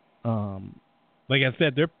 Like I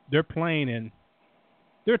said, they're playing in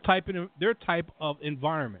their type of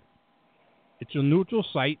environment. It's a neutral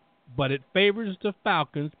site, but it favors the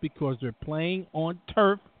Falcons because they're playing on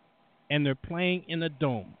turf and they're playing in a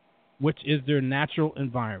dome, which is their natural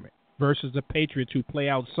environment, versus the Patriots who play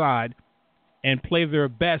outside and play their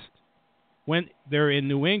best when they're in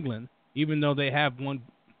New England, even though they have won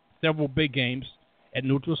several big games at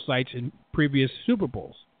neutral sites in previous Super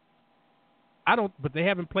Bowls. But they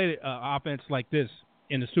haven't played offense like this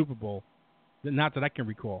in the Super Bowl, not that I can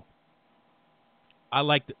recall. I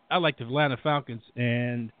like the Atlanta Falcons,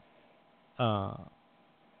 and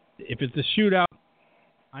if it's a shootout,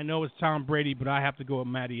 I know it's Tom Brady, but I have to go with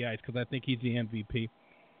Matty Ice because I think he's the MVP.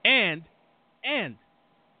 And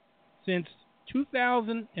since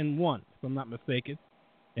 2001, if I'm not mistaken,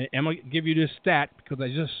 and I'm going to give you this stat because I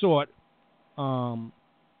just saw it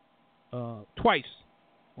twice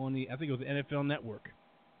on I think it was the NFL Network.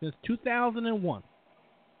 Since 2001,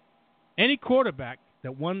 any quarterback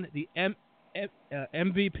that won the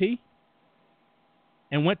MVP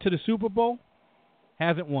and went to the Super Bowl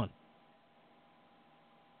hasn't won.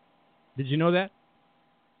 Did you know that?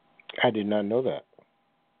 I did not know that.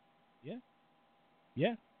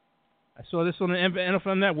 Yeah. I saw this on the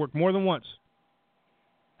NFL Network more than once.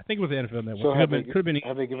 I think it was the NFL Network. So have they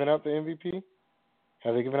given out the MVP?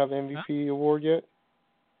 Have they given out the MVP award yet?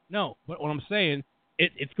 No, but what I'm saying,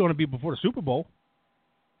 it's going to be before the Super Bowl.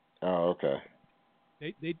 Oh, okay.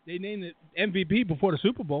 They named it MVP before the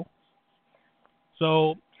Super Bowl.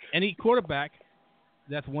 So any quarterback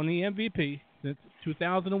that's won the MVP since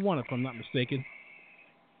 2001, if I'm not mistaken,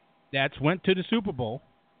 that's went to the Super Bowl,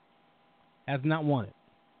 has not won it.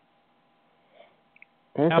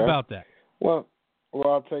 Okay. How about that? Well,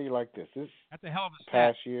 I'll tell you like this. That's a hell of a stat.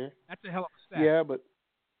 Past year. That's a hell of a stat. Yeah, but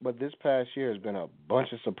this past year has been a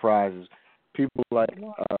bunch of surprises. People like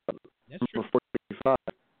number 45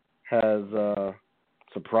 has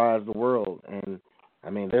surprised the world, and I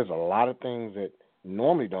mean, there's a lot of things that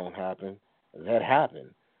normally don't happen that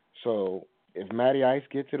happen. So if Matty Ice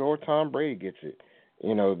gets it or Tom Brady gets it,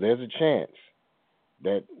 there's a chance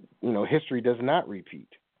that history does not repeat.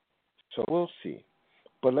 So we'll see.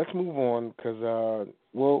 But let's move on because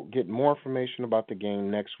we'll get more information about the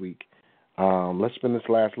game next week. Let's spend this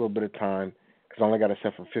last little bit of time because I only got it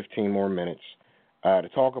set for 15 more minutes to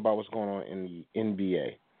talk about what's going on in the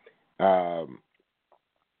NBA.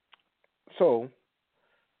 So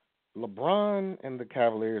LeBron and the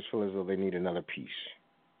Cavaliers feel as though they need another piece.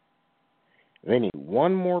 They need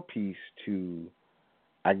one more piece to,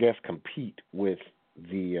 I guess, compete with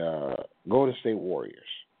the Golden State Warriors,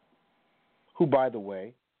 who, by the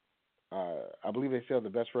way, I believe they still have the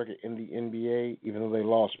best record in the NBA, even though they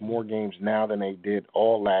lost more games now than they did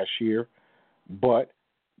all last year. But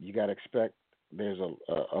you got to expect there's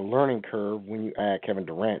a learning curve when you add Kevin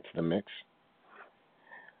Durant to the mix.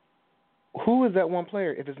 Who is that one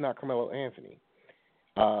player if it's not Carmelo Anthony?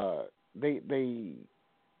 They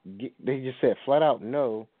just said flat out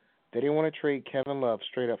no. They didn't want to trade Kevin Love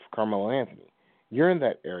straight up for Carmelo Anthony. You're in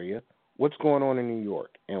that area. What's going on in New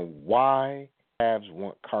York, and why Cavs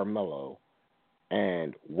want Carmelo,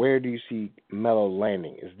 and where do you see Melo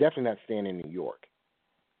landing? It's definitely not staying in New York.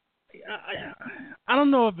 I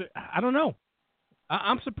don't know I don't know.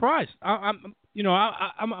 I'm surprised. I'm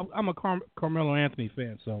a Carmelo Anthony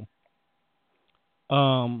fan, so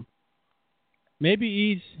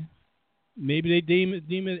maybe they deem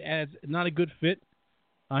it as not a good fit.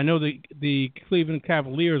 I know the Cleveland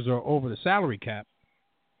Cavaliers are over the salary cap,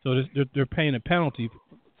 so they're paying a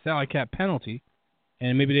salary cap penalty,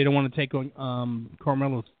 and maybe they don't want to take on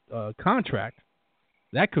Carmelo's contract.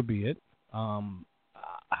 That could be it.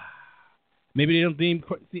 Maybe they don't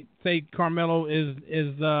say Carmelo is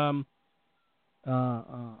not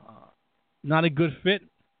a good fit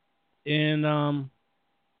in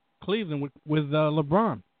Cleveland with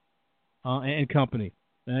LeBron and company.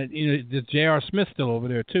 There's J.R. Smith still over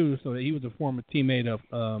there too, so he was a former teammate of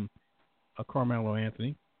Carmelo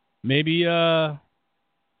Anthony. Maybe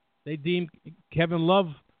they deem Kevin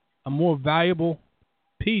Love a more valuable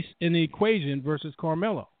piece in the equation versus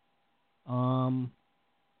Carmelo.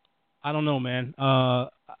 I don't know, man. I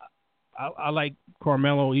like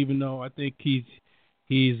Carmelo, even though I think he's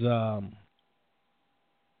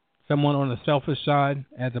someone on the selfish side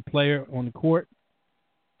as a player on the court,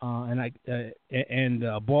 and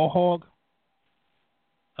a ball hog.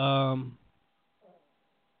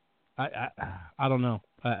 I don't know.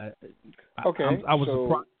 Okay, I was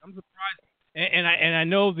surprised. I'm surprised, and I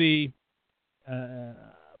know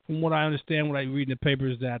from what I understand, what I read in the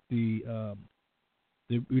papers, that the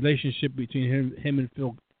the relationship between him and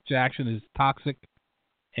Phil Jackson is toxic,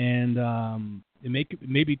 and it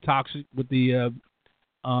may be toxic with the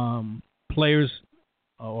players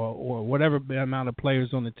or whatever amount of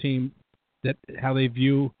players on the team, that how they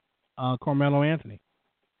view Carmelo Anthony.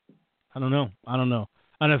 I don't know.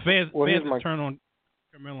 And the fans have turned on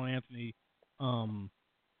Carmelo Anthony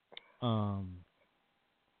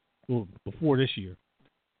before this year.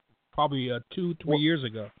 Probably 2-3 years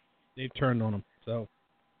ago, they've turned on him. So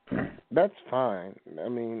that's fine. I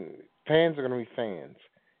mean, fans are going to be fans.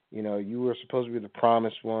 You know, you were supposed to be the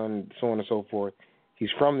promised one, so on and so forth. He's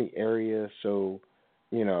from the area, so,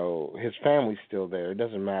 you know, his family's still there. It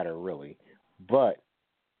doesn't matter, really. But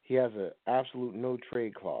he has an absolute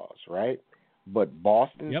no-trade clause, right? But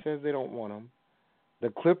Boston says they don't want him. The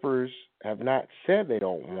Clippers have not said they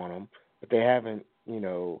don't want him, but they haven't, you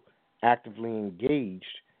know, actively engaged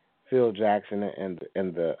Phil Jackson and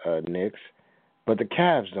the Knicks. But the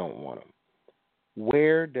Cavs don't want him.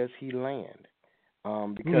 Where does he land?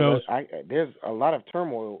 Because there's a lot of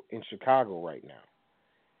turmoil in Chicago right now.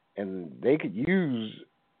 And they could use,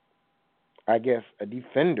 I guess, a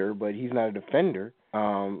defender, but he's not a defender.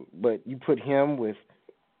 But you put him with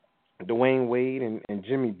Dwayne Wade and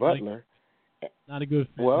Jimmy Butler. Not a good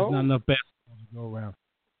fit. Well, there's not enough basketball to go around.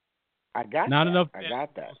 I got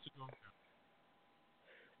that.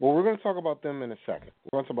 Well, we're going to talk about them in a second.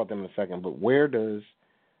 But where does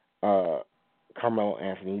Carmelo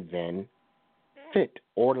Anthony then fit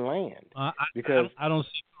or land? Because I don't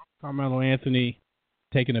see Carmelo Anthony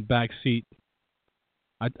taking a back seat.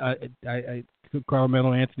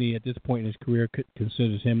 Carmelo Anthony at this point in his career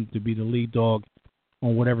considers him to be the lead dog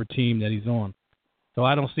on whatever team that he's on. So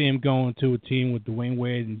I don't see him going to a team with Dwayne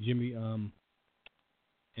Wade and Jimmy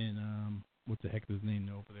what the heck is his name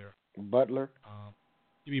over there? Butler.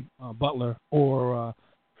 Jimmy Butler, or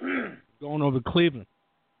going over to Cleveland.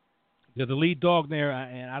 They're the lead dog there,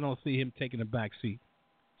 and I don't see him taking a back seat.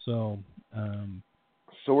 So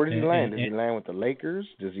where does he land? Does he land with the Lakers?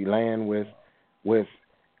 Does he land with does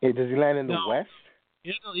he land in the West?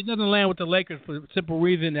 He doesn't land with the Lakers for the simple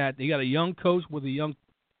reason that they got a young coach with a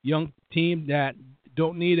young team that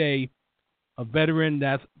don't need a veteran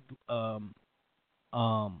that's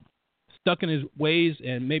stuck in his ways,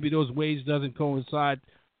 and maybe those ways doesn't coincide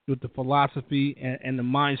with the philosophy and the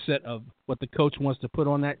mindset of what the coach wants to put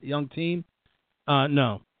on that young team.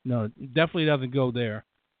 No, definitely doesn't go there.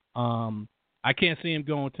 I can't see him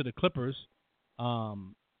going to the Clippers.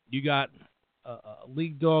 You got a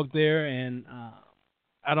league dog there, and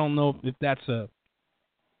I don't know if that's the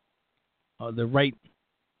right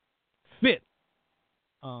fit.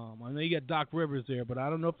 I know you got Doc Rivers there, but I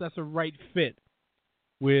don't know if that's a right fit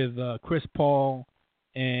with Chris Paul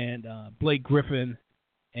and Blake Griffin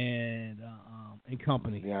and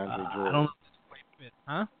company. DeAndre Jordan. I don't know if that's the right fit,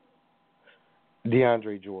 huh?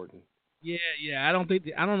 DeAndre Jordan. Yeah. I don't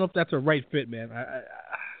know if that's a right fit, man.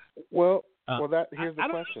 Here's the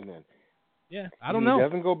question then. Yeah, I don't know. He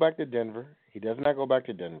doesn't go back to Denver. He does not go back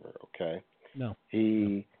to Denver. Okay. No.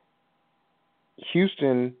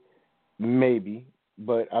 Houston, maybe.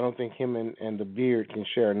 But I don't think him and the Beard can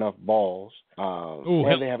share enough balls.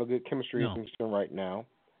 They have a good chemistry in Houston right now.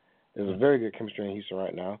 There's a very good chemistry in Houston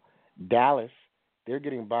right now. Dallas, they're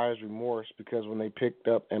getting buyer's remorse because when they picked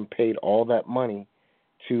up and paid all that money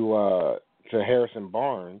to Harrison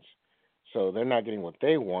Barnes, so they're not getting what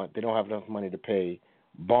they want. They don't have enough money to pay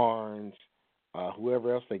Barnes,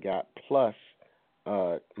 whoever else they got, plus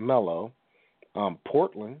Melo.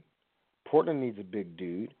 Portland needs a big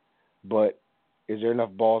dude, but is there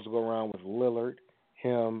enough balls to go around with Lillard,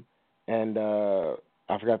 him, and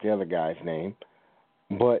I forgot the other guy's name.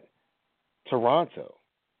 But Toronto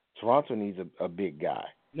needs a big guy.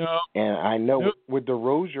 No. And I know with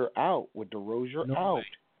DeRozan out,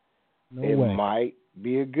 it might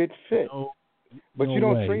be a good fit. But you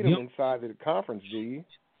don't trade him inside of the conference, do you?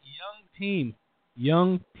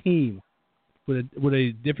 Young team with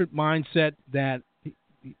a different mindset that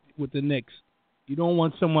with the Knicks. You don't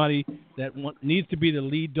want somebody that needs to be the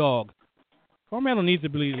lead dog. Carmelo needs to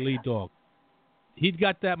be the lead dog. He's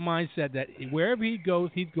got that mindset that wherever he goes,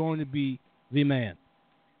 he's going to be the man.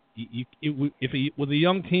 With a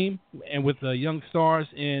young team and with young stars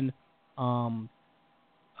in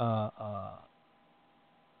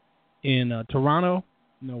Toronto,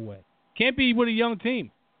 no way. Can't be with a young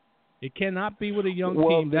team. It cannot be with a young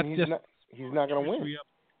team. That's he's not going to win.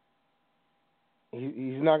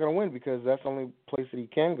 He's not going to win because that's the only place that he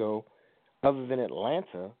can go other than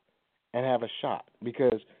Atlanta and have a shot.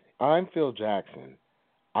 Because I'm Phil Jackson.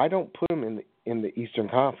 I don't put him in the Eastern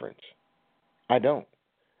Conference. I don't.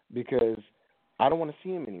 Because I don't want to see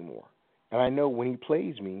him anymore. and I know when he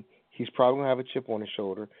plays me, he's probably going to have a chip on his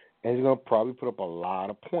shoulder, and he's going to probably put up a lot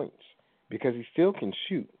of points because he still can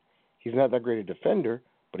shoot. He's not that great a defender,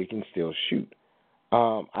 but he can still shoot.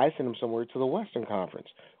 I send him somewhere to the Western Conference,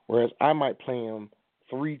 whereas I might play him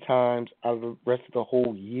 3 times out of the rest of the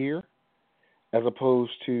whole year, as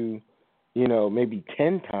opposed to, maybe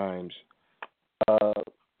 10 times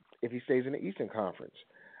if he stays in the Eastern Conference.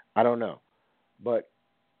 I don't know. But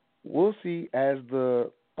we'll see as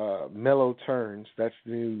the Mellow turns. That's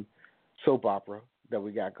the new soap opera that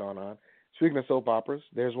we got going on. Speaking of soap operas,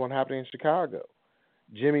 there's one happening in Chicago.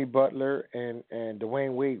 Jimmy Butler and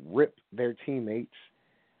Dwayne Wade ripped their teammates.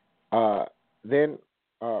 Then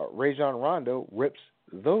Rajon Rondo rips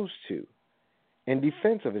those two in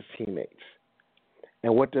defense of his teammates.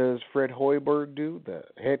 And what does Fred Hoiberg do, the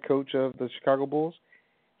head coach of the Chicago Bulls?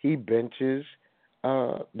 He benches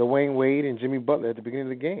Dwayne Wade and Jimmy Butler at the beginning of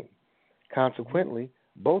the game. Consequently,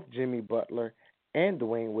 both Jimmy Butler and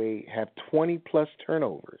Dwayne Wade have 20-plus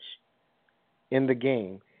turnovers in the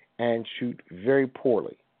game and shoot very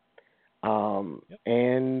poorly. And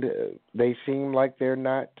they seem like they're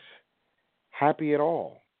not happy at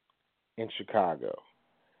all in Chicago.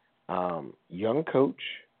 Young coach,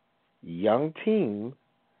 young team,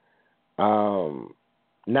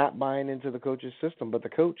 not buying into the coach's system. But the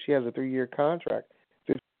coach, he has a 3-year contract,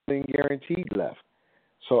 $15 million guaranteed left.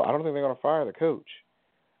 So I don't think they're going to fire the coach.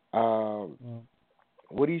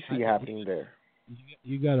 What do you see happening there?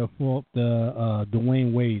 You got to fault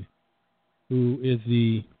Dwayne Wade, who is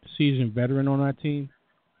the seasoned veteran on our team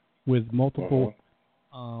with multiple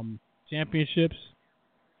championships.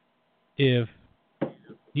 If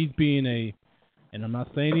he's being and I'm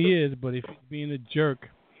not saying he is, but if he's being a jerk,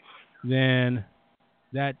 then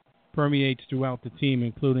that permeates throughout the team,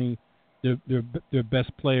 including their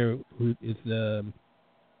best player, who is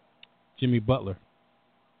Jimmy Butler.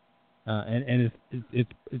 And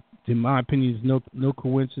it's in my opinion, it's no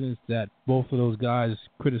coincidence that both of those guys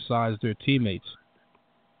criticize their teammates,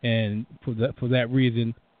 and for that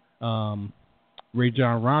reason,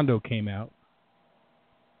 Rajon Rondo came out,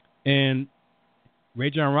 and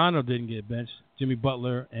Rajon Rondo didn't get benched. Jimmy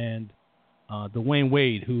Butler and Dwayne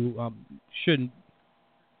Wade, who shouldn't.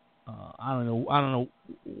 I don't know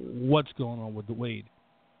what's going on with the Wade,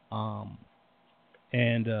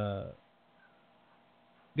 and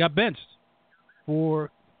got benched for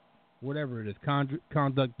whatever it is,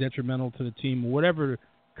 conduct detrimental to the team, or whatever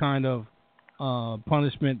kind of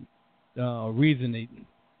punishment reason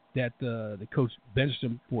that the coach benched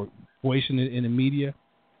him for voicing it in the media.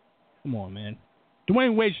 Come on, man.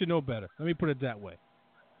 Dwayne Wade should know better. Let me put it that way.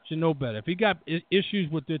 Should know better. If he got issues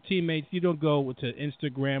with their teammates, you don't go to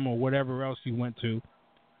Instagram or whatever else you went to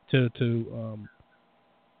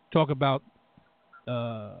talk about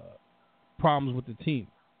problems with the team,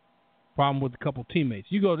 problem with a couple teammates.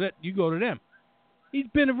 You go to them. He's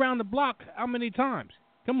been around the block how many times?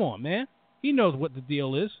 Come on, man. He knows what the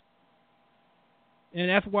deal is, and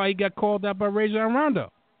that's why he got called out by Rajon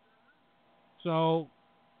Rondo. So,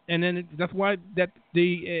 and then that's why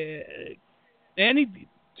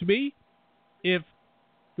to me, if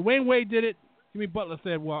Dwayne Wade did it, Jimmy Butler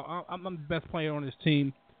said, "Well, I'm the best player on this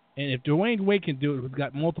team, and if Dwayne Wade can do it, who's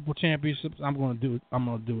got multiple championships, I'm going to do it. I'm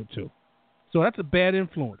going to do it too." So that's a bad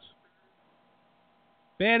influence.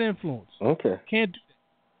 Bad influence. Okay. You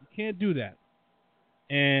can't do that.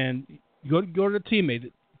 And go to the teammate.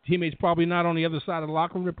 The teammate's probably not on the other side of the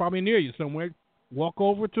locker room. They're probably near you somewhere. Walk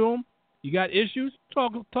over to them. You got issues?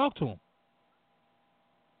 Talk to them.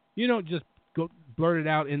 You don't just go blurt it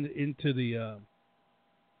out into the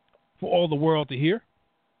for all the world to hear.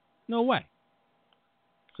 No way.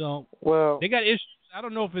 So they got issues. I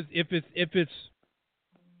don't know if it's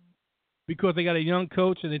because they got a young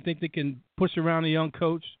coach and they think they can push around a young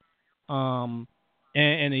coach, and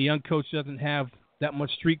the young coach doesn't have that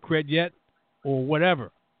much street cred yet, or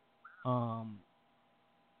whatever. And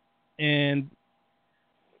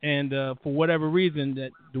for whatever reason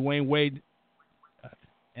that Dwayne Wade,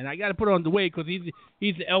 and I got to put it on Dwayne because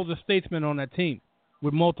he's the elder statesman on that team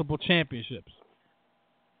with multiple championships,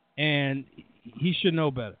 and he should know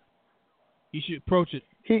better. He should approach it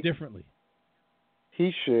differently.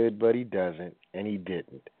 He should, but he doesn't, and he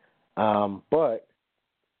didn't. But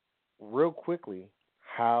real quickly,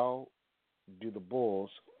 how do the Bulls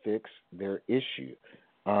fix their issue?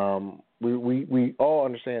 We all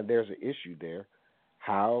understand there's an issue there.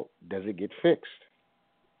 How does it get fixed?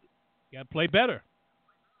 You got to play better.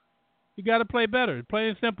 You got to play better. Plain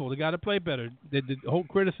and simple. They got to play better. The whole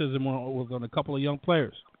criticism was on a couple of young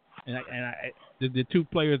players, and the two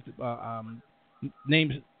players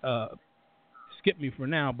names skip me for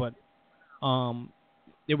now, but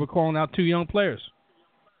they were calling out 2 young players.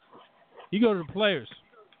 You go to the players.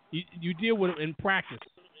 You deal with it in practice.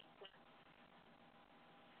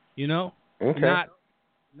 You know? Okay.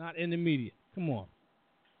 Not in the media. Come on.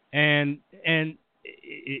 And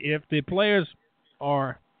if the players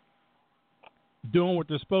are doing what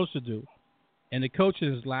they're supposed to do and the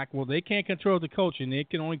coaches lack, well, they can't control the coaching. They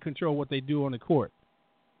can only control what they do on the court.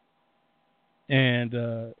 And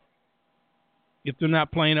if they're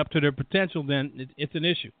not playing up to their potential, then it's an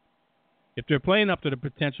issue. If they're playing up to their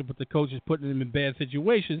potential but the coach is putting them in bad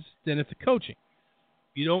situations, then it's a coaching.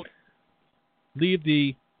 You don't leave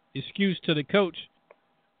the excuse to the coach.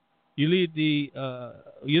 You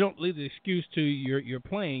don't leave the excuse to your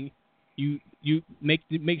playing. You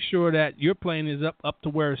make sure that your playing is up to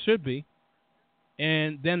where it should be,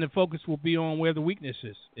 and then the focus will be on where the weakness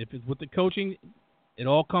is. If it's with the coaching, it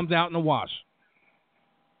all comes out in the wash.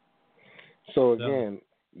 So again,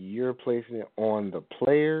 you're placing it on the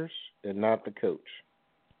players and not the coach.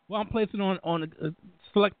 Well, I'm placing it on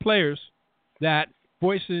select players that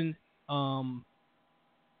voicing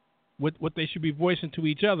what they should be voicing to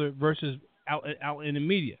each other versus out in the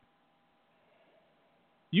media.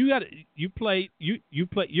 You play.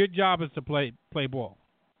 Your job is to play ball.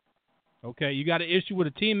 Okay, you got an issue with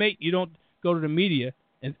a teammate. You don't go to the media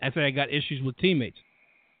and say I got issues with teammates.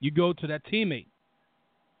 You go to that teammate.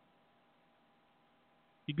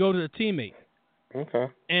 You go to the teammate. Okay.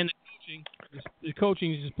 And the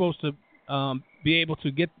coaching is supposed to be able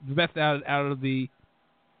to get the best out of the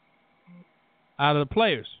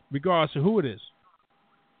players, regardless of who it is.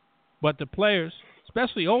 But the players,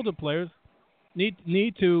 especially older players,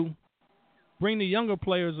 need to bring the younger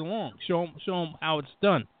players along. Show them how it's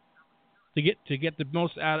done to get the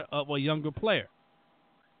most out of a younger player.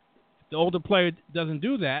 If the older player doesn't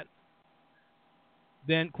do that,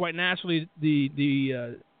 then quite naturally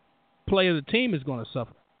the play of the team is going to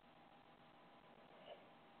suffer.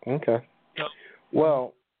 Okay.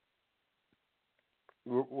 Well,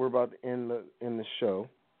 we're about to end the show.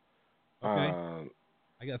 Okay.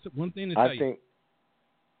 I got one thing to tell you.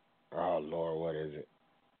 Oh Lord, what is it?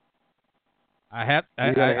 I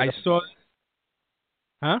saw.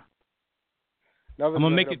 Huh? I'm gonna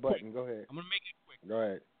make it quick. Go ahead. I'm gonna make it quick. Go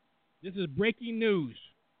ahead. This is breaking news.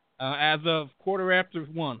 As of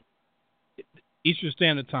 1:15 Eastern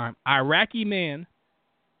Standard Time, Iraqi man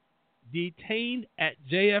detained at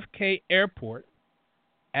JFK Airport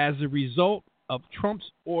as a result of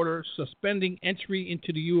Trump's order suspending entry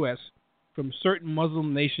into the U.S. from certain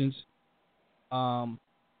Muslim nations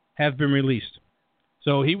has been released.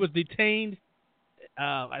 So he was detained,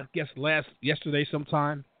 I guess yesterday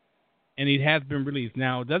sometime, and he has been released.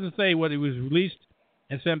 Now, it doesn't say whether he was released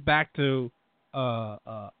and sent back to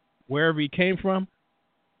wherever he came from,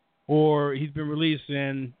 or he's been released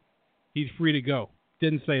and he's free to go.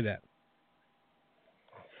 Didn't say that.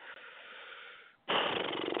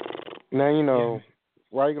 Now,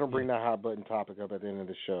 why are you going to bring that hot button topic up at the end of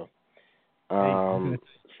the show?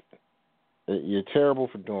 You're terrible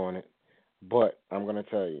for doing it, but I'm going to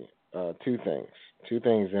tell you two things. Two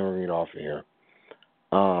things, then we'll read off of here.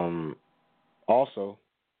 Also,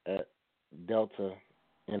 at Delta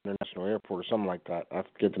International Airport or something like that, I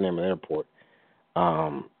forget the name of the airport,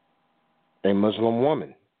 a Muslim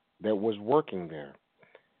woman that was working there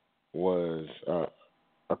was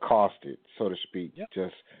accosted, so to speak,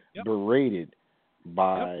 just berated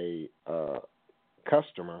by a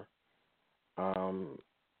customer, and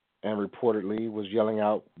reportedly was yelling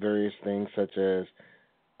out various things such as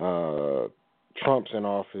Trump's in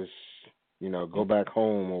office, go back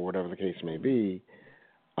home, or whatever the case may be.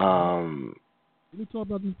 Let me talk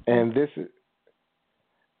about this. And this is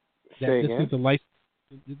a license.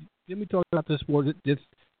 Let me talk about this word.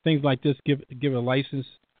 Things like this give a license,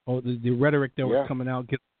 or the rhetoric that was coming out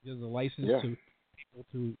gives a license to people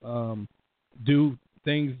to do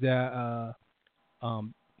things that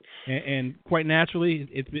and quite naturally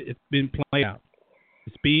it's been played out.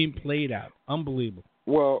 It's being played out. Unbelievable.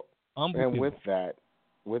 Well, and with that,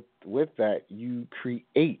 you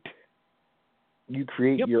create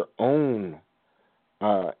your own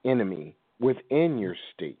enemy within your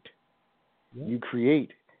state. Yep. You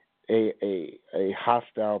create a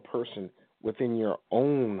hostile person within your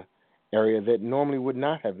own area that normally would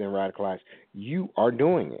not have been radicalized. You are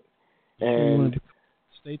doing it. And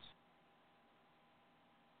states?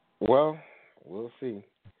 Well, we'll see.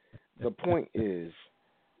 The point is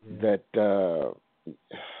that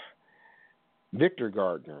Victor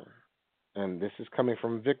Gardner, and this is coming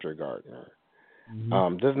from Victor Gardner,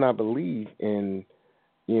 does not believe in,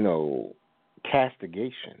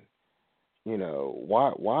 castigation.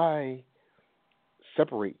 Why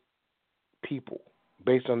separate people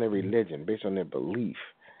based on their religion, based on their belief,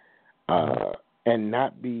 and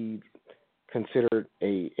not be considered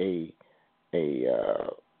a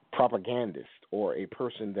propagandist or a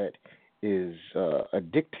person that is a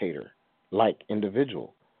dictator-like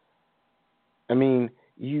individual. I mean,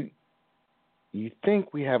 you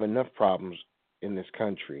think we have enough problems in this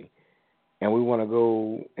country, and we want to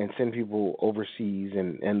go and send people overseas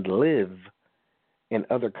and live in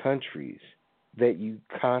other countries that you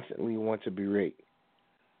constantly want to berate.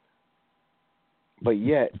 But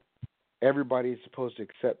yet, everybody is supposed to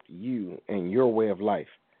accept you and your way of life.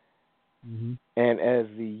 Mm-hmm. And as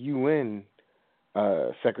the UN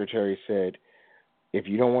secretary said, if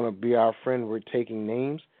you don't want to be our friend, we're taking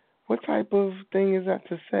names. What type of thing is that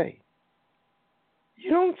to say?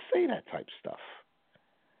 You don't say that type of stuff.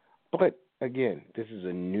 But again, this is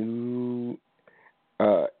a new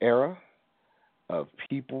era of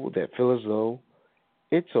people that feel as though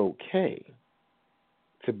it's okay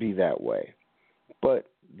to be that way. But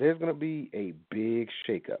there's going to be a big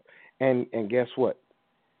shakeup. And guess what?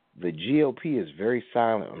 The GOP is very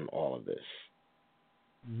silent on all of this.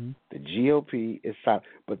 Mm-hmm. The GOP is silent.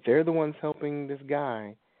 But they're the ones helping this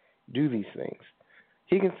guy do these things.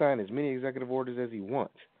 He can sign as many executive orders as he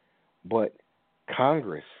wants. But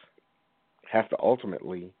Congress has to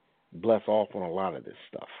ultimately bless off on a lot of this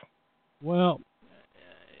stuff. Well,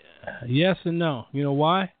 yes and no. You know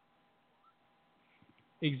why?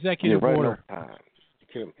 Executive order.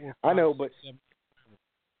 I know, but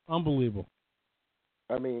unbelievable.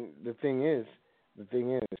 I mean, the thing is,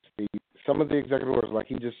 some of the executive orders, like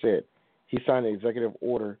he just said, he signed an executive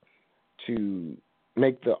order to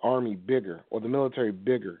make the Army bigger or the military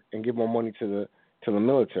bigger and give more money to the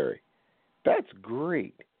military. That's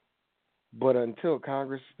great. But until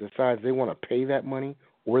Congress decides they want to pay that money,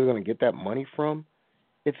 or where they're going to get that money from,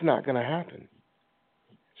 it's not going to happen.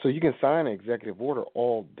 So you can sign an executive order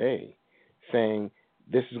all day saying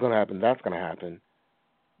this is going to happen, that's going to happen,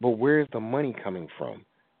 but where's the money coming from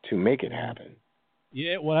to make it happen?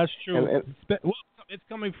 Yeah, well, that's true. It's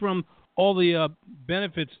coming from all the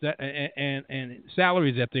benefits that and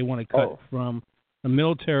salaries that they want to cut from the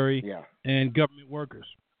military and government workers.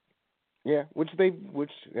 Yeah, which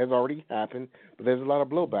has already happened, but there's a lot of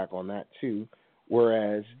blowback on that too.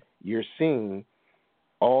 Whereas you're seeing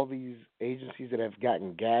all these agencies that have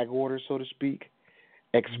gotten gag orders, so to speak,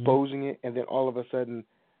 exposing it, and then all of a sudden,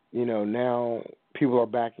 now people are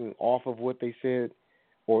backing off of what they said,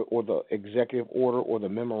 or the executive order or the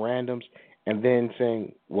memorandums, and then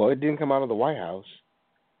saying, well, it didn't come out of the White House.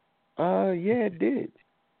 Yeah, it did.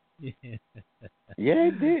 Yeah,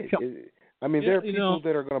 it did. There are people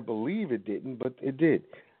that are going to believe it didn't, but it did.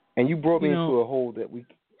 And you brought me into a hole that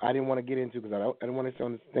I didn't want to get into because I didn't want to stay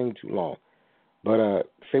on this thing too long. But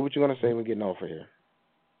say what you're going to say. We're getting off of here.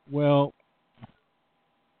 Well,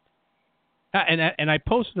 and I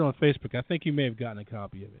posted it on Facebook. I think you may have gotten a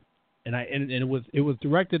copy of it. And it was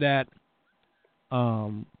directed at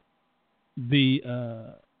the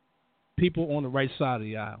people on the right side of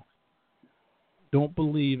the aisle. Don't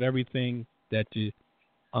believe everything that you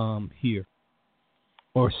hear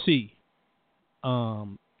or see.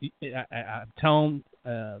 I'm telling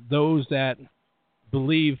those that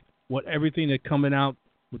believe everything that's coming out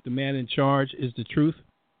with the man in charge is the truth,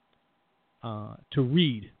 to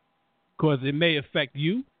read, because it may affect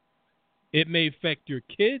you, it may affect your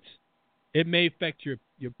kids, it may affect your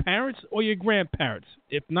parents or your grandparents,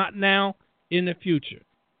 if not now, in the future.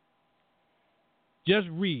 Just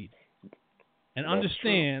read and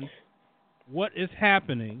understand what is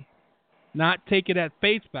happening, not take it at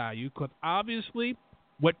face value, because obviously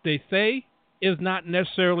what they say is not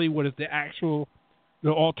necessarily what is the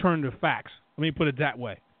alternative facts. Let me put it that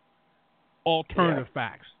way. Alternative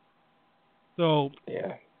facts. So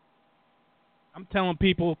I'm telling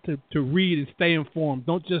people to read and stay informed.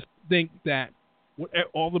 Don't just think that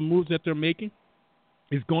all the moves that they're making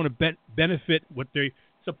is going to benefit what they're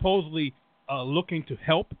supposedly looking to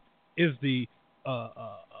help is the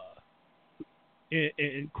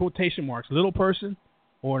in quotation marks little person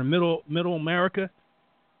or middle America.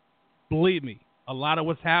 Believe me, a lot of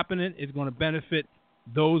what's happening is going to benefit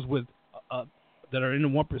those with that are in the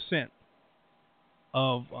 1%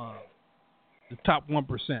 of the top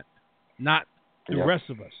 1%, not the rest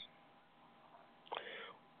of us.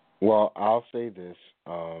 Well, I'll say this: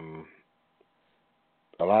 a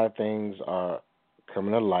lot of things are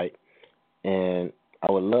coming to light, and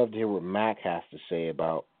I would love to hear what Mac has to say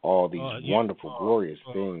about all these wonderful, glorious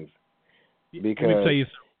things. Because let me tell you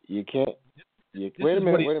something. You can't. Wait a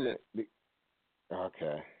minute.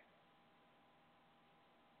 Okay.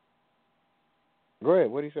 Go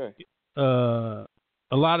ahead. What do you say? A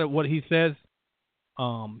lot of what he says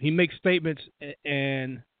he makes statements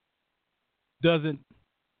and doesn't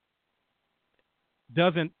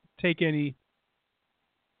take any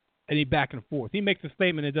back and forth. He makes a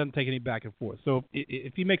statement and doesn't take any back and forth. So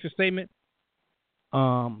if he makes a statement,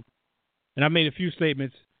 and I made a few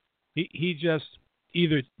statements, he just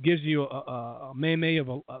either gives you a meme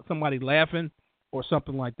of somebody laughing or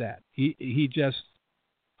something like that. He just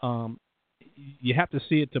you have to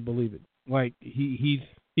see it to believe it. Like he's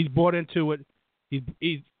bought into it.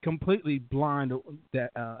 He's completely blind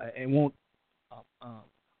that and won't.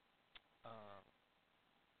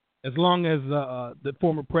 As long as the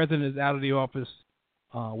former president is out of the office,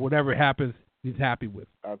 whatever happens, he's happy with.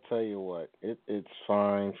 I'll tell you what, it's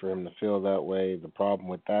fine for him to feel that way. The problem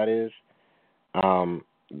with that is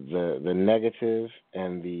the negative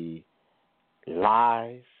and the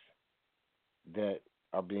lies that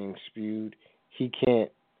are being spewed. He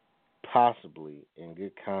can't possibly, in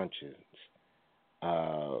good conscience,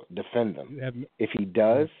 defend them. If he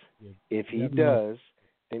does,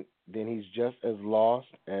 then he's just as lost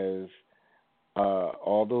as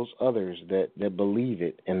all those others that believe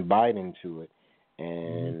it and bite into it.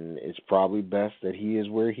 And it's probably best that he is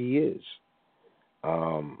where he is.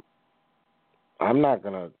 I'm not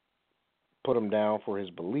going to put him down for his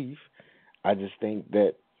belief. I just think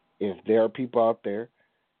that if there are people out there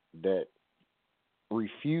that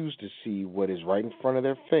refuse to see what is right in front of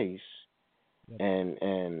their face and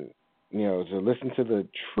to listen to the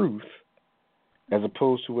truth as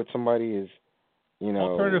opposed to what somebody is,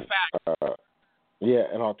 alternative fact.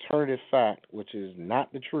 An alternative fact, which is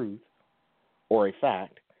not the truth or a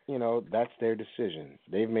fact, that's their decision.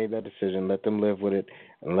 They've made that decision. Let them live with it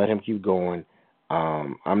and let him keep going.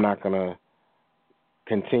 I'm not going to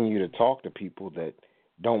continue to talk to people that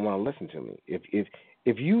don't want to listen to me.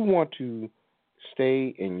 If you want to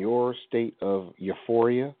stay in your state of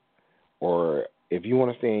euphoria, or if you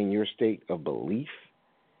want to stay in your state of belief,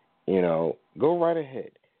 go right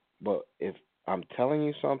ahead. But if I'm telling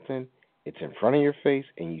you something, it's in front of your face,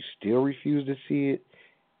 and you still refuse to see it,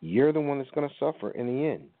 you're the one that's going to suffer in the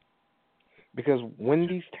end. Because when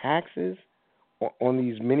these taxes on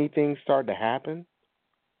these many things start to happen,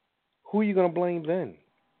 who are you going to blame then?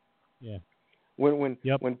 Yeah.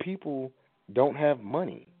 When people don't have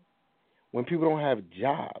money, when people don't have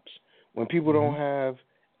jobs, when people don't have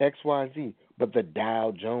X, Y, Z, but the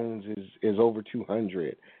Dow Jones is over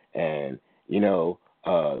 200, and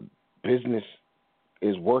business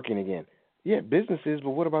is working again. Yeah, business is, but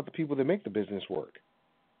what about the people that make the business work?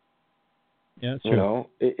 Yeah, that's true.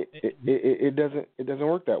 It doesn't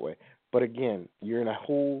work that way. But again, you're in a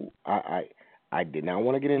whole I did not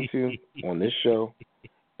want to get into on this show,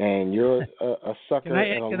 and you're a sucker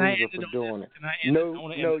and a loser for doing it.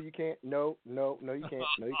 No, you can't. No, you can't.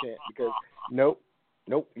 No, you can't. Because nope,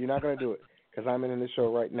 you're not going to do it. Because I'm in this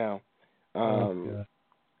show right now.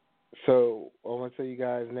 So I want to tell you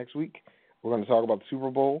guys next week we're going to talk about the Super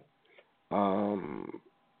Bowl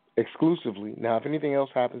exclusively. Now, if anything else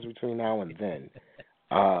happens between now and then,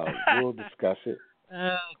 we'll discuss it.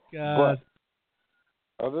 Oh God!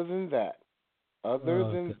 But other than that.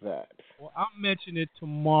 Well, I'll mention it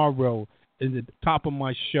tomorrow in the top of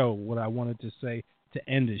my show, what I wanted to say to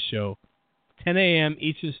end the show. 10 a.m.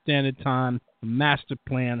 Eastern Standard Time, master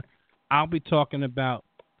plan. I'll be talking about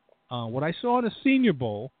what I saw in the Senior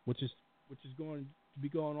Bowl, which is going to be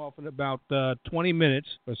going off in about 20 minutes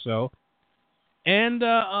or so. And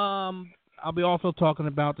I'll be also talking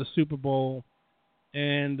about the Super Bowl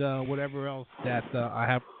and whatever else that I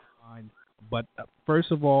have in mind. But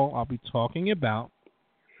first of all, I'll be talking about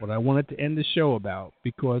what I wanted to end the show about,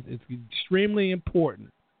 because it's extremely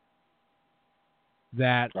important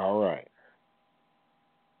that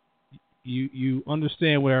you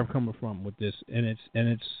understand where I'm coming from with this, and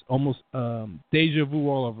it's almost deja vu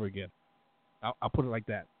all over again. I'll put it like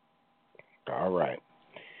that. All right.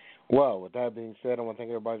 Well, with that being said, I want to thank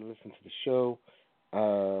everybody listening to the show.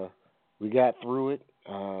 We got through it.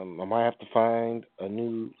 I might have to find a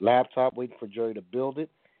new laptop, waiting for Jerry to build it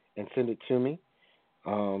and send it to me.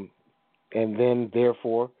 And then,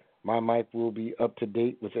 therefore, my mic will be up to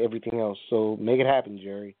date with everything else. So make it happen,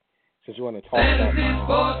 Jerry, since you want to talk about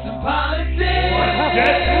sports and politics. Get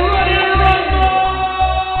ready to rumble!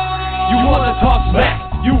 You want to talk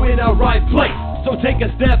smack? You in the right place. So take a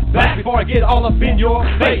step back before I get all up in your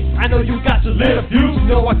face. I know you got your little views, you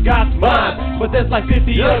know I got mine, but there's like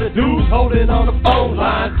 50 other dudes holding on the phone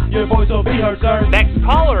line. Your voice will be heard, sir. Next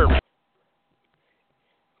caller,